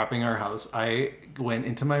prepping our house. I went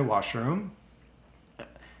into my washroom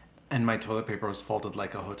and my toilet paper was folded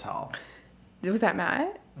like a hotel. Was that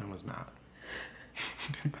Matt? It was Matt.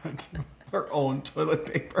 Did that to our own toilet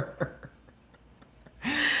paper.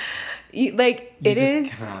 It is.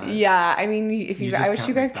 Can't. Yeah, I mean, I wish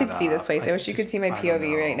you guys make could that see this up. place. I wish you could see my I don't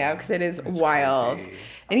POV right now know. because it is It's wild. crazy.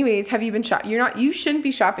 Anyways, have you been you shouldn't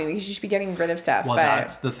be shopping because you should be getting rid of stuff. Well, but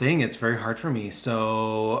that's the thing. It's very hard for me.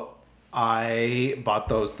 So I bought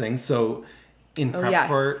those things. So in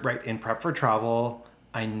prep for travel,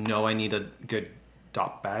 I know I need a good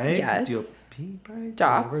DOP bag. Yes. DOP bag?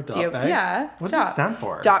 DOP. Whatever, DOP bag. Yeah. What does it stand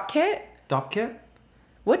for? DOP kit? DOP kit?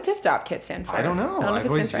 What does DOP kit stand for? I don't know. if I've it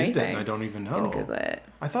always stands for used it anything. and I don't even know. I'm gonna Google it.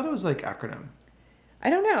 I thought it was like acronym. I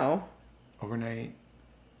don't know. Overnight.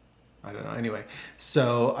 I don't know. Anyway,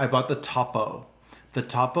 so I bought the Topo. The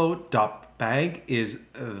Topo DOP bag is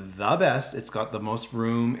the best. It's got the most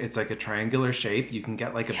room. It's like a triangular shape. You can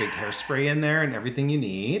get like a big hairspray in there and everything you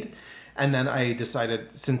need. And then I decided,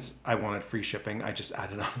 since I wanted free shipping, I just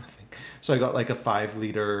added on the thing. So I got like a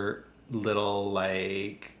 5-liter little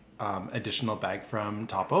like additional bag from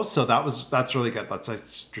Topo. So that's really good. That's a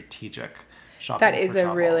strategic shopping. That is for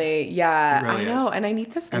travel. really, yeah, It really I know. is. And I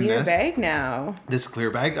need this And clear this? bag now. This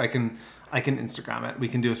clear bag, I can Instagram it. We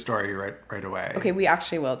can do a story right away. Okay, we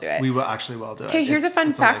actually will do it. We will actually do it. Okay, here's a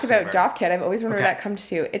fun fact about Dop Kit. I've always wondered where that comes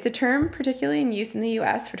to. It's a term particularly in use in the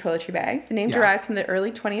U.S. for toiletry bags. The name derives from the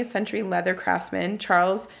early 20th century leather craftsman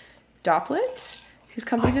Charles Doplet, whose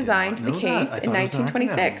company designed the case in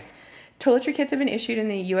 1926. Toiletry kits have been issued in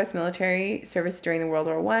the U.S. military service during the World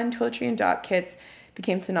War I. Toiletry and Dop kits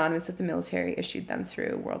became synonymous with the military issued them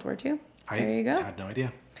through World War II. There you go. I had no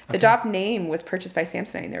idea. The Dop name was purchased by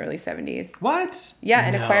Samsonite in the early 70s. What? Yeah,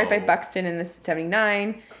 and acquired by Buxton in the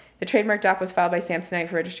 79. The trademark Dop was filed by Samsonite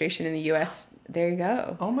for registration in the U.S. There you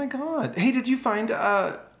go. Oh my God. Hey, did you find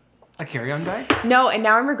a carry-on bag? No, and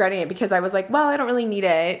now I'm regretting it because I was like, well, I don't really need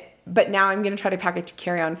it. But now I'm going to try to pack a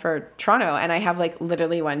carry-on for Toronto, and I have like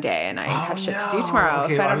literally one day, and I have shit to do tomorrow.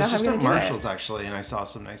 Okay, so I don't know how I'm going to do it. I was just at Marshall's actually, and I saw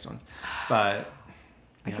some nice ones. But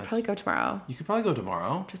I could probably go tomorrow. You could probably go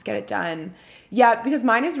tomorrow. Just get it done. Yeah, because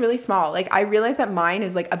mine is really small. Like I realize that mine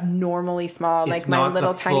is like abnormally small. It's like my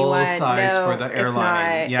little tiny one. It's not the full size for the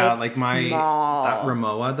airline. It's yeah, it's like my small. that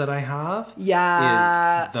Rimowa that I have.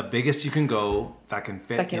 Is the biggest you can go that can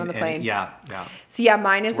fit on the plane. Yeah. So yeah,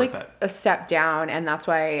 mine is like a step down, and that's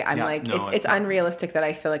why I'm it's unrealistic that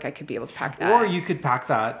I feel like I could be able to pack that. Or you could pack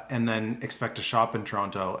that and then expect to shop in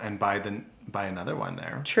Toronto and buy another one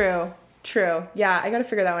there. True. Yeah, I got to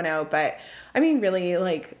figure that one out. But I mean, really,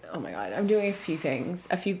 like, oh my God, I'm doing a few things,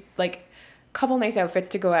 couple nice outfits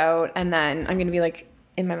to go out, and then I'm going to be like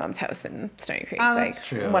in my mom's house in Stony Creek. That's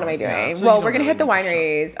true. What am I doing? Yeah, so well, we're going to hit the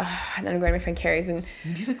wineries, and then I'm going to my friend Carrie's. And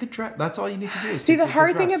you need a good dress. That's all you need to do. See, the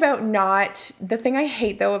hard thing the thing I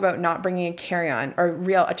hate though about not bringing a carry-on or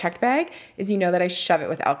a checked bag is that I shove it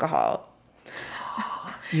with alcohol.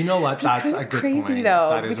 You know what? That's a good point. Crazy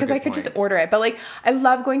though, because I could just order it. But like, I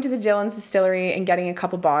love going to the Dillon's distillery and getting a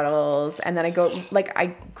couple bottles, and then I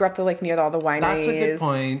grew up near all the wineries.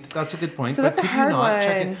 That's a good point. So that's a hard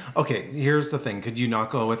one. Okay, here's the thing: could you not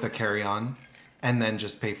go with a carry-on, and then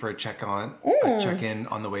just pay for a check-in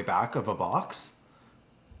on the way back of a box?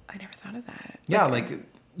 I never thought of that. Yeah,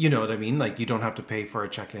 you know what I mean. Like you don't have to pay for a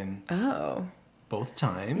check-in. Oh. Both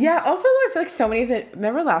times. Yeah. Also, I feel like so many of the.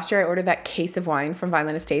 Remember last year I ordered that case of wine from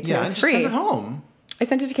Vineland Estates and it was free. Send it home. I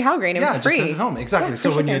sent it to Calgary and it was free. Just send it home. Exactly.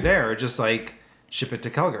 So when you're there, just ship it to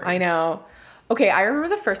Calgary. I know. Okay, I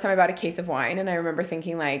remember the first time I bought a case of wine, and I remember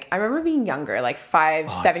thinking I remember being younger,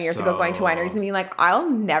 5-7 years ago, going to wineries and being like, I'll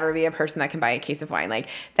never be a person that can buy a case of wine. Like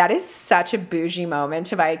that is such a bougie moment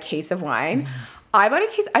to buy a case of wine. I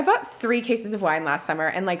bought 3 cases of wine last summer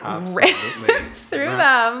and ripped through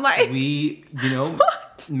them.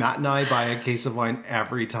 Matt and I buy a case of wine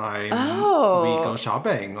every time we go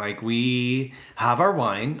shopping. We have our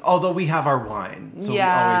wine, although we have our wine. So we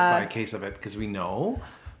always buy a case of it because we know.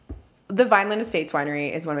 The Vineland Estates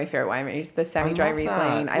winery is one of my favorite wineries. The semi-dry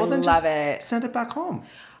Riesling. I love it. Send it back home.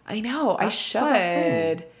 I know. I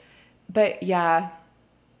should. But yeah.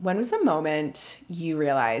 When was the moment you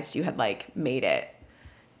realized you had made it?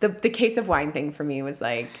 The case of wine thing for me was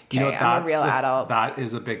I'm a real adult. That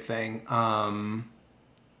is a big thing.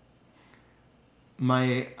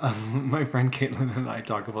 My friend Caitlin and I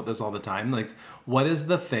talk about this all the time. What is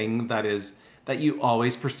the thing that you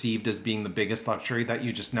always perceived as being the biggest luxury that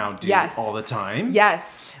you just now do all the time?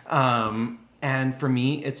 Yes. And for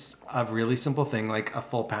me, it's a really simple thing, like a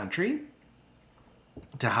full pantry.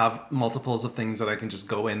 To have multiples of things that I can just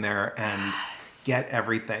go in there and get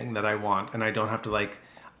everything that I want. And I don't have to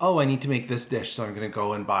I need to make this dish, so I'm going to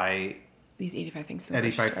go and buy these 85 things.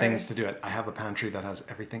 85 things to do it. I have a pantry that has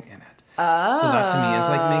everything in it. Oh. So that to me is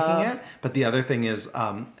making it. But the other thing is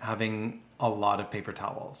having a lot of paper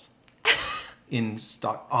towels in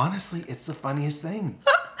stock. Honestly, it's the funniest thing.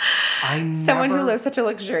 Someone who lives such a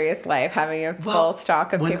luxurious life having a full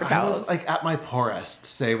stock of paper towels. I was at my poorest,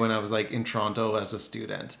 say when I was in Toronto as a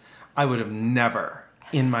student, I would have never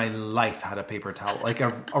in my life had a paper towel,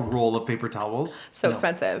 a roll of paper towels.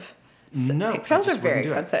 Expensive. No, paper towels are very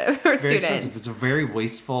expensive for a student. Expensive. It's a very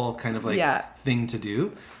wasteful kind of thing to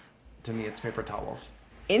do. To me, it's paper towels.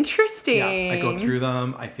 Interesting. Yeah, I go through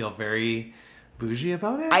them. I feel very bougie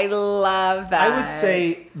about it. I love that. I would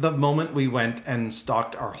say the moment we went and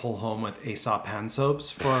stocked our whole home with Aesop hand soaps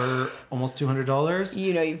for almost $200.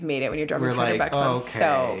 You've made it when you're dropping $200 on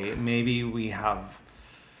soap. Maybe we have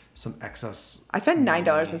some excess. I spent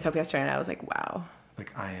 $9 on soap yesterday, and I was like, wow.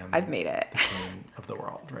 I've made it. The queen of the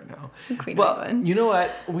world right now. Queen of England. You know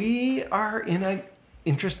what? We are in an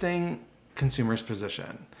interesting consumer's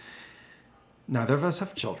position. Neither of us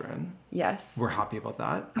have children. Yes. We're happy about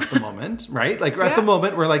that at the moment, right? At the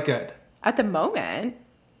moment, we're good. At the moment?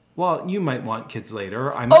 Well, you might want kids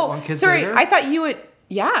later. I might want kids later. I thought you would.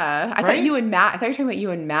 Yeah. I thought you and Matt. I thought you were talking about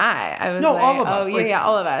you and Matt. I was no, like, all of us. Oh, yeah,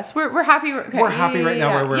 all of us. We're happy. Okay. We're happy right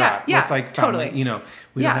now where we're at. Yeah, with like family, totally. you know,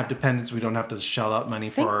 we don't have dependents. We don't have to shell out money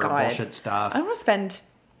for bullshit stuff. I don't want to spend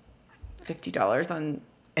 $50 on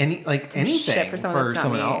anything shit for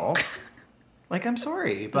someone else. Like, I'm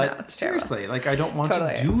sorry, but no, seriously, like, I don't want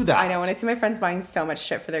to do that. I know. When I see my friends buying so much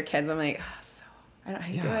shit for their kids, I'm like, I don't know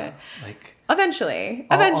how you do it. Like, eventually,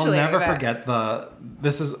 I'll never forget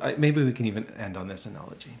this is, maybe we can even end on this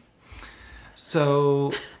analogy.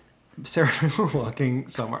 So, Sarah and I were walking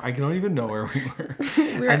somewhere. I don't even know where we were.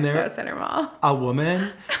 We were at So Center Mall. A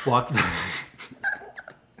woman walked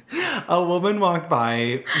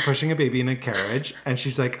by pushing a baby in a carriage, and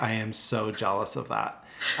she's like, I am so jealous of that.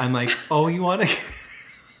 I'm like, oh, you want to...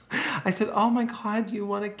 I said, oh my God, you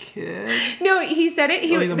want a kid? No, he said it.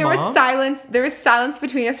 There was silence. There was silence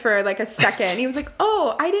between us for like a second. He was like,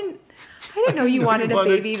 oh, I didn't know you wanted a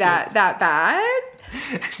baby that bad.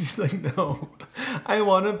 And she's like, no, I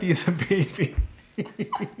want to be the baby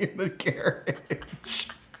in the carriage.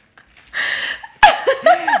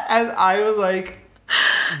 And I was like,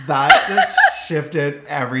 that just shifted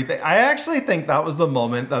everything. I actually think that was the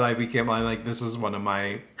moment that I'm like, this is one of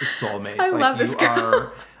my soulmates. I love this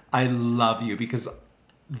girl. I love you because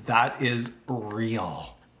that is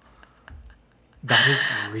real. That is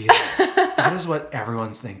real. That is what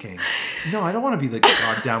everyone's thinking. No, I don't want to be the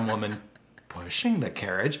goddamn woman pushing the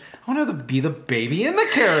carriage. I want to be the baby in the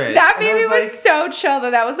carriage. That baby was so chill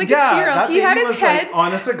though. That was like a 2-year-old. He had his head. Like,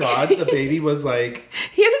 honest to God, the baby was like.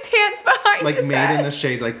 He had his hands behind like his made head. in the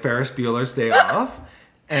shade, like Ferris Bueller's Day Off.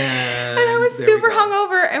 And I was super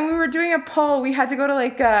hungover, and we were doing a pull. We had to go to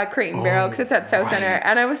like Crate and Barrel because it's at So Center,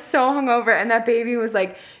 and I was so hungover, and that baby was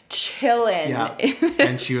like chilling. Yeah,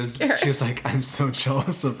 and she was like, I'm so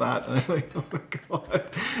jealous of that, and I'm like, oh my God,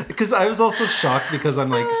 because I was also shocked because I'm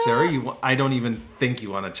like, Sarah, I don't even think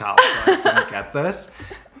you want a child, so I don't get this.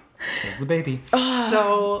 There's the baby.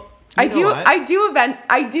 So. I do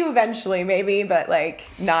eventually, maybe, but like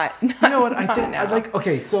not. You know what? I think now.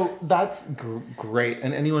 Okay, so that's great,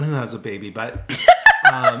 and anyone who has a baby, but is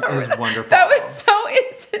wonderful. That was so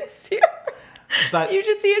insincere. But you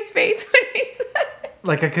should see his face when he said it.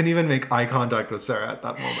 Like I couldn't even make eye contact with Sarah at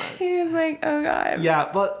that moment. He was like, "Oh God." Yeah,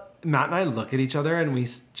 but Matt and I look at each other and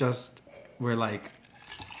we're like,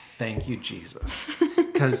 "Thank you, Jesus,"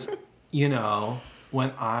 because you know.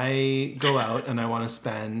 When I go out and I want to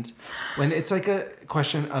spend, when it's like a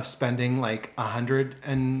question of spending like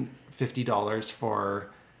 $150 for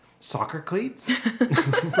soccer cleats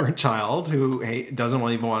for a child who doesn't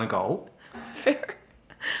even want to go. Fair.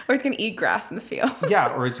 Or it's going to eat grass in the field.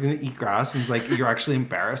 Yeah, or it's going to eat grass and it's like you're actually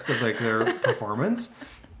embarrassed of like their performance.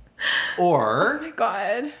 Or... Oh my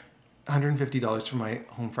God. $150 for my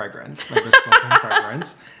home fragrance, my bespoke home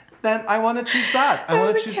fragrance. Then I want to choose that. I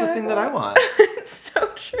want to choose the thing that I want. It's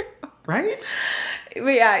so true. Right?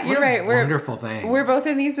 But yeah, you're right. Wonderful thing. We're both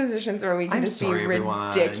in these positions where we can just be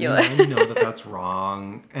ridiculous. You know that that's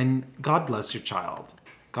wrong. And God bless your child.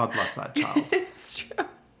 God bless that child. It's true.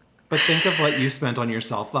 But think of what you spent on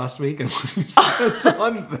yourself last week and what you spent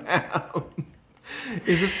on them.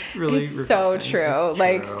 Is this really It's so true.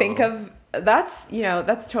 Like, think of... That's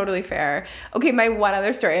totally fair. Okay, my one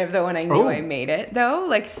other story of the one I knew I made it though.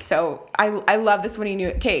 Like, so I love this when you knew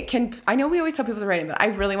it. Okay, I know we always tell people to write in, but I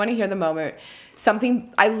really want to hear the moment.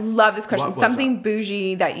 I love this question. Something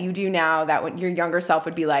bougie that you do now that when your younger self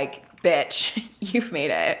would be like, bitch, you've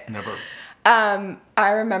made it. Never.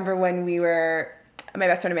 I remember when my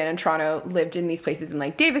best friend Amanda in Toronto lived in these places in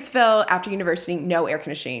like Davisville after university, no air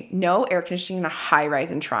conditioning in a high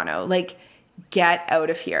rise in Toronto. Like, get out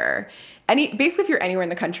of here. Basically, if you're anywhere in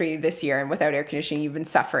the country this year and without air conditioning, you've been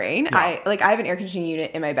suffering. Yeah. I have an air conditioning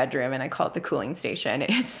unit in my bedroom and I call it the cooling station. It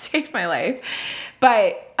has saved my life.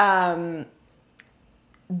 But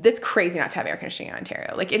that's crazy not to have air conditioning in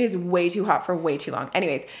Ontario. Like, it is way too hot for way too long.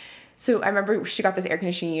 Anyways, so I remember she got this air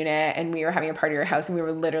conditioning unit and we were having a party at her house and we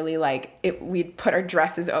were literally like, we'd put our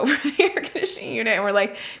dresses over the air conditioning unit and we're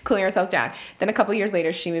like cooling ourselves down. Then a couple years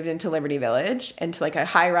later, she moved into Liberty Village, into like a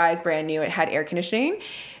high rise, brand new. It had air conditioning.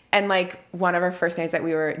 And like one of our first nights that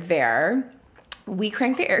we were there, we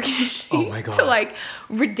cranked the air conditioning to like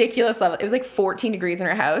ridiculous level. It was like 14 degrees in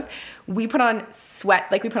our house. We put on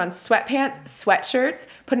sweatpants, sweatshirts,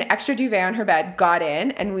 put an extra duvet on her bed, got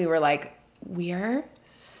in, and we were like, we are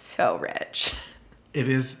so rich. It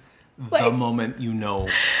is the moment you know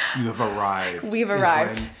you have arrived. We've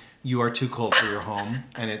arrived. When you are too cold for your home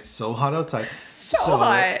and it's so hot outside. So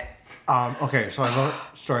hot. Okay, so I have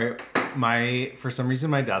a story. for some reason,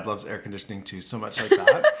 my dad loves air conditioning too, so much like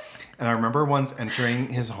that. And I remember once entering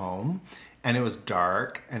his home, and it was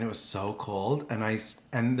dark, and it was so cold,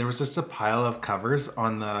 and there was just a pile of covers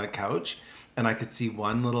on the couch, and I could see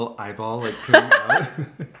one little eyeball like peering out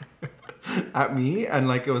at me, and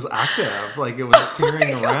like it was active, like it was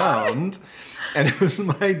peering around, and it was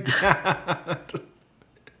my dad.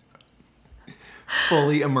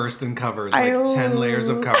 Fully immersed in covers, like 10 layers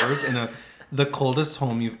of covers in the coldest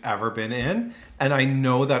home you've ever been in. And I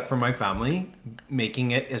know that for my family,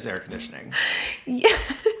 making it is air conditioning. Yes.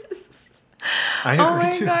 I agree oh my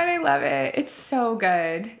too. God, I love it. It's so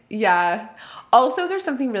good. Yeah. Also, there's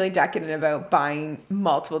something really decadent about buying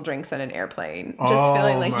multiple drinks on an airplane. Just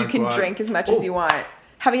feeling like you can drink as much as you want.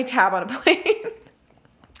 Having a tab on a plane.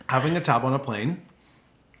 Having a tab on a plane.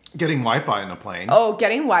 Getting Wi-Fi on a plane. Oh,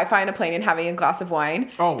 getting Wi-Fi on a plane and having a glass of wine.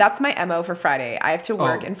 Oh. That's my MO for Friday. I have to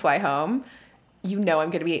work and fly home. You know I'm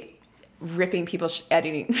going to be ripping people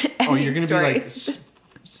editing you're going to be like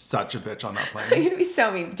such a bitch on that plane. I'm going to be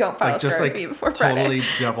so mean. Don't file like, a story with me before totally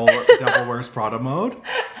Friday. devil wears Prada mode.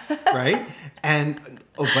 Right? And,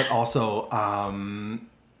 but also, oh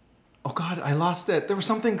God, I lost it. There was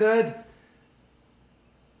something good.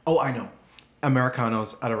 Oh, I know.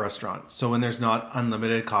 Americanos at a restaurant. So when there's not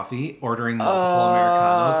unlimited coffee, ordering multiple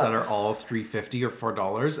Americanos that are all $3.50 or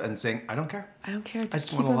 $4 and saying, I don't care. I don't care. I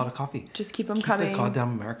just want a lot of coffee. Just keep them coming. The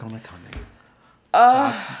goddamn Americano coming.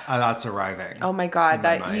 That's arriving. Oh my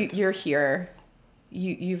God, you're here.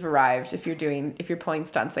 You've arrived if you're pulling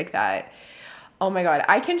stunts like that. Oh my God,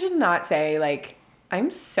 I can just not say like, I'm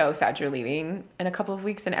so sad you're leaving in a couple of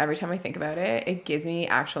weeks, and every time I think about it, it gives me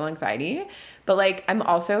actual anxiety. But like, I'm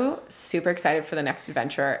also super excited for the next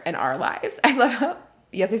adventure in our lives. I love how,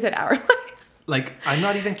 yes, I said our lives. Like, I'm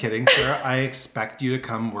not even kidding, Sarah. I expect you to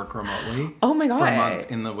come work remotely. Oh my God. For a month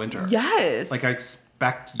in the winter. Yes. Like, I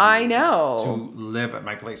expect you to live at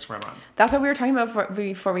my place for a month. That's what we were talking about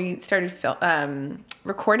before we started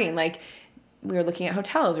recording. Like, we were looking at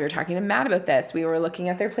hotels. We were talking to Matt about this. We were looking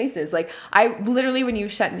at their places. Like, I literally, when you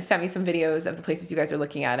sent me some videos of the places you guys are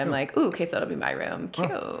looking at, I'm like, ooh, okay, so it'll be my room.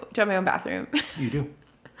 Cute. Oh. Do I have my own bathroom? You do.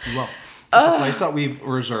 You will. The place that we've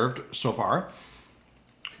reserved so far,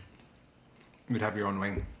 you'd have your own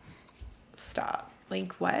wing. Stop.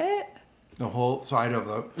 Like, what? The whole side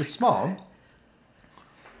it's small.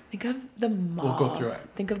 Think of the malls. We'll go through it.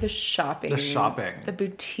 Think of the shopping. The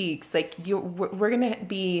boutiques. Like, we're going to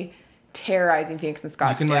be terrorizing Phoenix and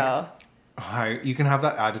Scottsdale. You can have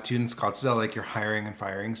that attitude in Scottsdale, like you're hiring and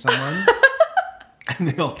firing someone, and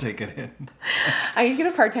they'll take it in. I need to get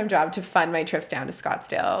a part-time job to fund my trips down to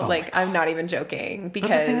Scottsdale. I'm not even joking, because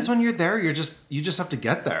but the thing is, when you're there, you just have to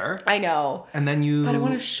get there. I know. And then But I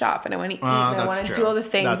want to shop, and I want to eat, and I want to do all the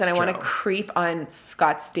things, and I want to creep on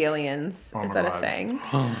Scottsdalians. Is that a thing?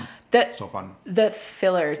 So fun. The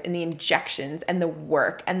fillers and the injections and the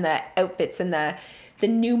work and the outfits and the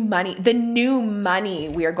new money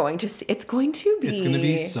we are going to see. It's going to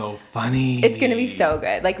be so funny. It's going to be so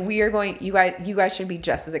good. Like, we are going, you guys should be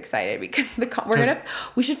just as excited, because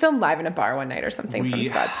we should film live in a bar one night or something from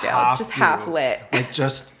Scottsdale. Just half lit. Like,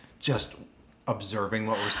 just observing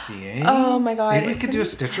what we're seeing. Oh my God. Maybe we could do a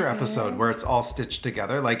Stitcher episode where it's all stitched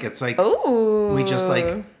together. Like, it's like, ooh, we just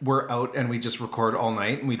we're out and we just record all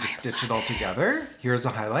night and we just stitch it all together. Here's a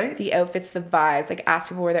highlight. The outfits, the vibes, like, ask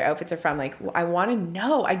people where their outfits are from. Like, I want to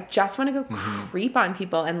know. I just want to go creep on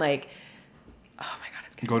people and like, oh my God,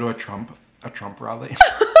 it's go to a Trump rally.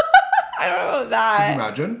 I don't know about that. Can you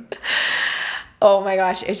imagine? Oh my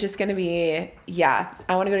gosh, it's just going to be, yeah.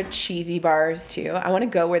 I want to go to cheesy bars too. I want to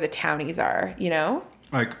go where the townies are, you know?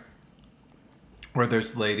 Like, where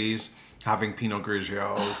there's ladies having Pinot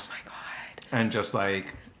Grigios. Oh my God. And just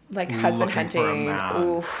like husband hunting.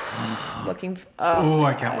 Ooh, looking. Oh,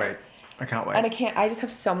 I can't wait. And I just have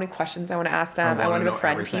so many questions I want to ask them. I want to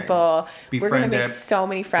befriend people. We're going to make so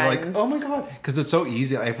many friends. Like, oh my God. Because it's so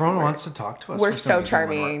easy. Everyone wants to talk to us. We're so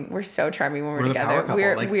charming. We're so charming when we're together.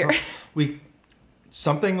 We're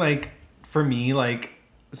something like, for me, like,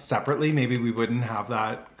 separately, maybe we wouldn't have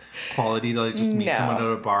that quality to just meet someone at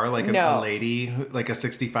a bar, like a lady, like a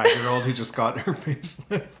 65-year-old who just got her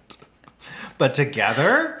facelift. But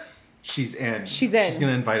together, she's in. She's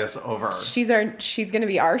gonna invite us over. She's gonna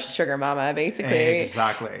be our sugar mama, basically.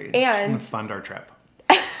 Exactly. And she's gonna fund our trip.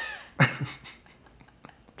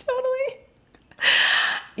 Totally.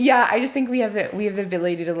 Yeah, I just think we have the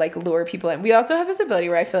ability to like lure people in. We also have this ability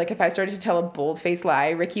where I feel like if I started to tell a bold-faced lie,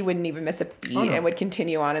 Ricky wouldn't even miss a beat and would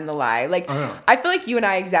continue on in the lie. Like, I feel like you and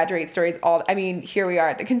I exaggerate stories I mean, here we are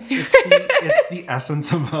at the consumer. It's the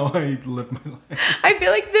essence of how I live my life. I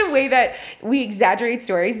feel like the way that we exaggerate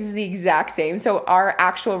stories is the exact same. So our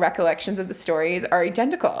actual recollections of the stories are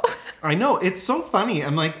identical. I know. It's so funny.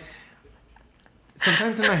 I'm like,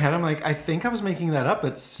 sometimes in my head, I'm like, I think I was making that up,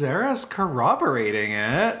 but Sarah's corroborating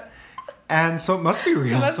it. And so it must be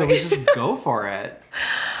real. So we just go for it.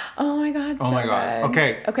 Oh my God. Oh my God.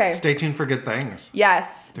 Good. Okay. Stay tuned for good things.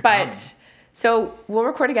 Yes. But so we'll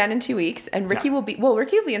record again in 2 weeks and Ricky will be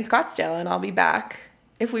in Scottsdale and I'll be back.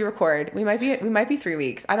 If we record, we might be 3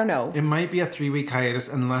 weeks. I don't know. It might be a 3-week hiatus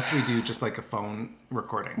unless we do just like a phone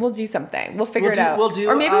recording. We'll do something. We'll figure it out. We'll do,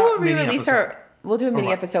 or maybe we'll re-release we'll do a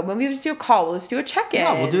mini episode. When we just do a call, we'll just do a check-in.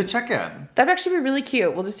 Yeah, we'll do a check-in. That'd actually be really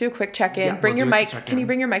cute. We'll just do a quick check-in. Yeah, Bring your mic. Can you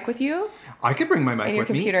bring your mic with you? I could bring my mic with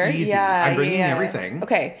computer? me. Easy. Yeah, I'm bringing everything.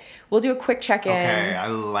 Okay. We'll do a quick check-in. Okay, I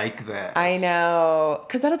like this. I know.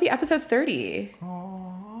 Because that'll be episode 30.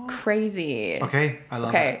 Aww. Crazy. Okay, I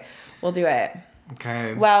love it. Okay, we'll do it.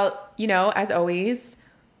 Okay. Well, as always,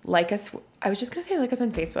 like us. I was just going to say like us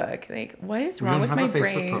on Facebook. Like, what is wrong with my brain? We don't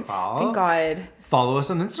have a Facebook profile. Thank God. Follow us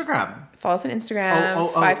on Instagram. Follow us on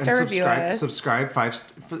Instagram. 5-star review us.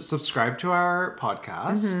 Subscribe to our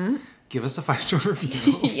podcast. Mm-hmm. Give us a 5-star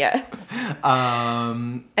review. Yes.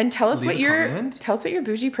 And tell us what your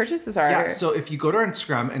bougie purchases are. Yeah. So if you go to our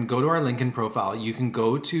Instagram and go to our LinkedIn profile, you can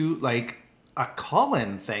go to like a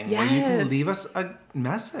call-in thing where you can leave us a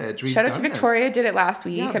message. Shout out to Victoria. Did it last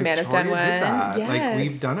week. Yeah, Amanda's done one. Did that. Yes. Like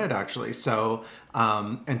we've done it actually. So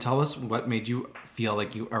and tell us what made you feel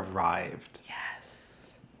like you arrived. Yes.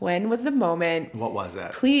 When was the moment? What was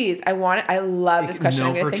it? Please, I love this question.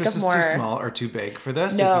 I'm going to think of more. No purchase is too small or too big for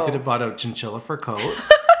this. No. If you could have bought a chinchilla fur coat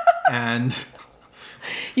and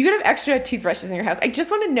you could have extra toothbrushes in your house. I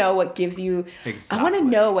just want to know what gives you. Exactly. I want to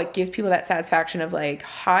know what gives people that satisfaction of like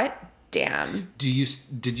hot damn. Did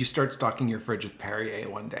you start stocking your fridge with Perrier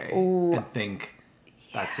one day and think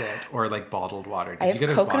that's it, or like bottled water? I have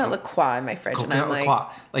coconut LaCroix in my fridge, and I'm like,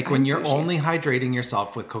 like when you're only hydrating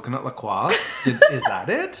yourself with coconut LaCroix, is that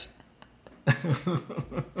it?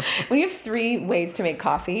 When you have 3 ways to make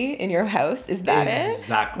coffee in your house, is that it?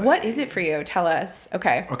 Exactly. What is it for you? Tell us.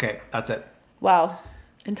 Okay. Okay, that's it. Well,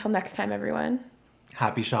 until next time, everyone.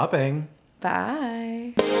 Happy shopping.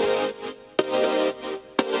 Bye.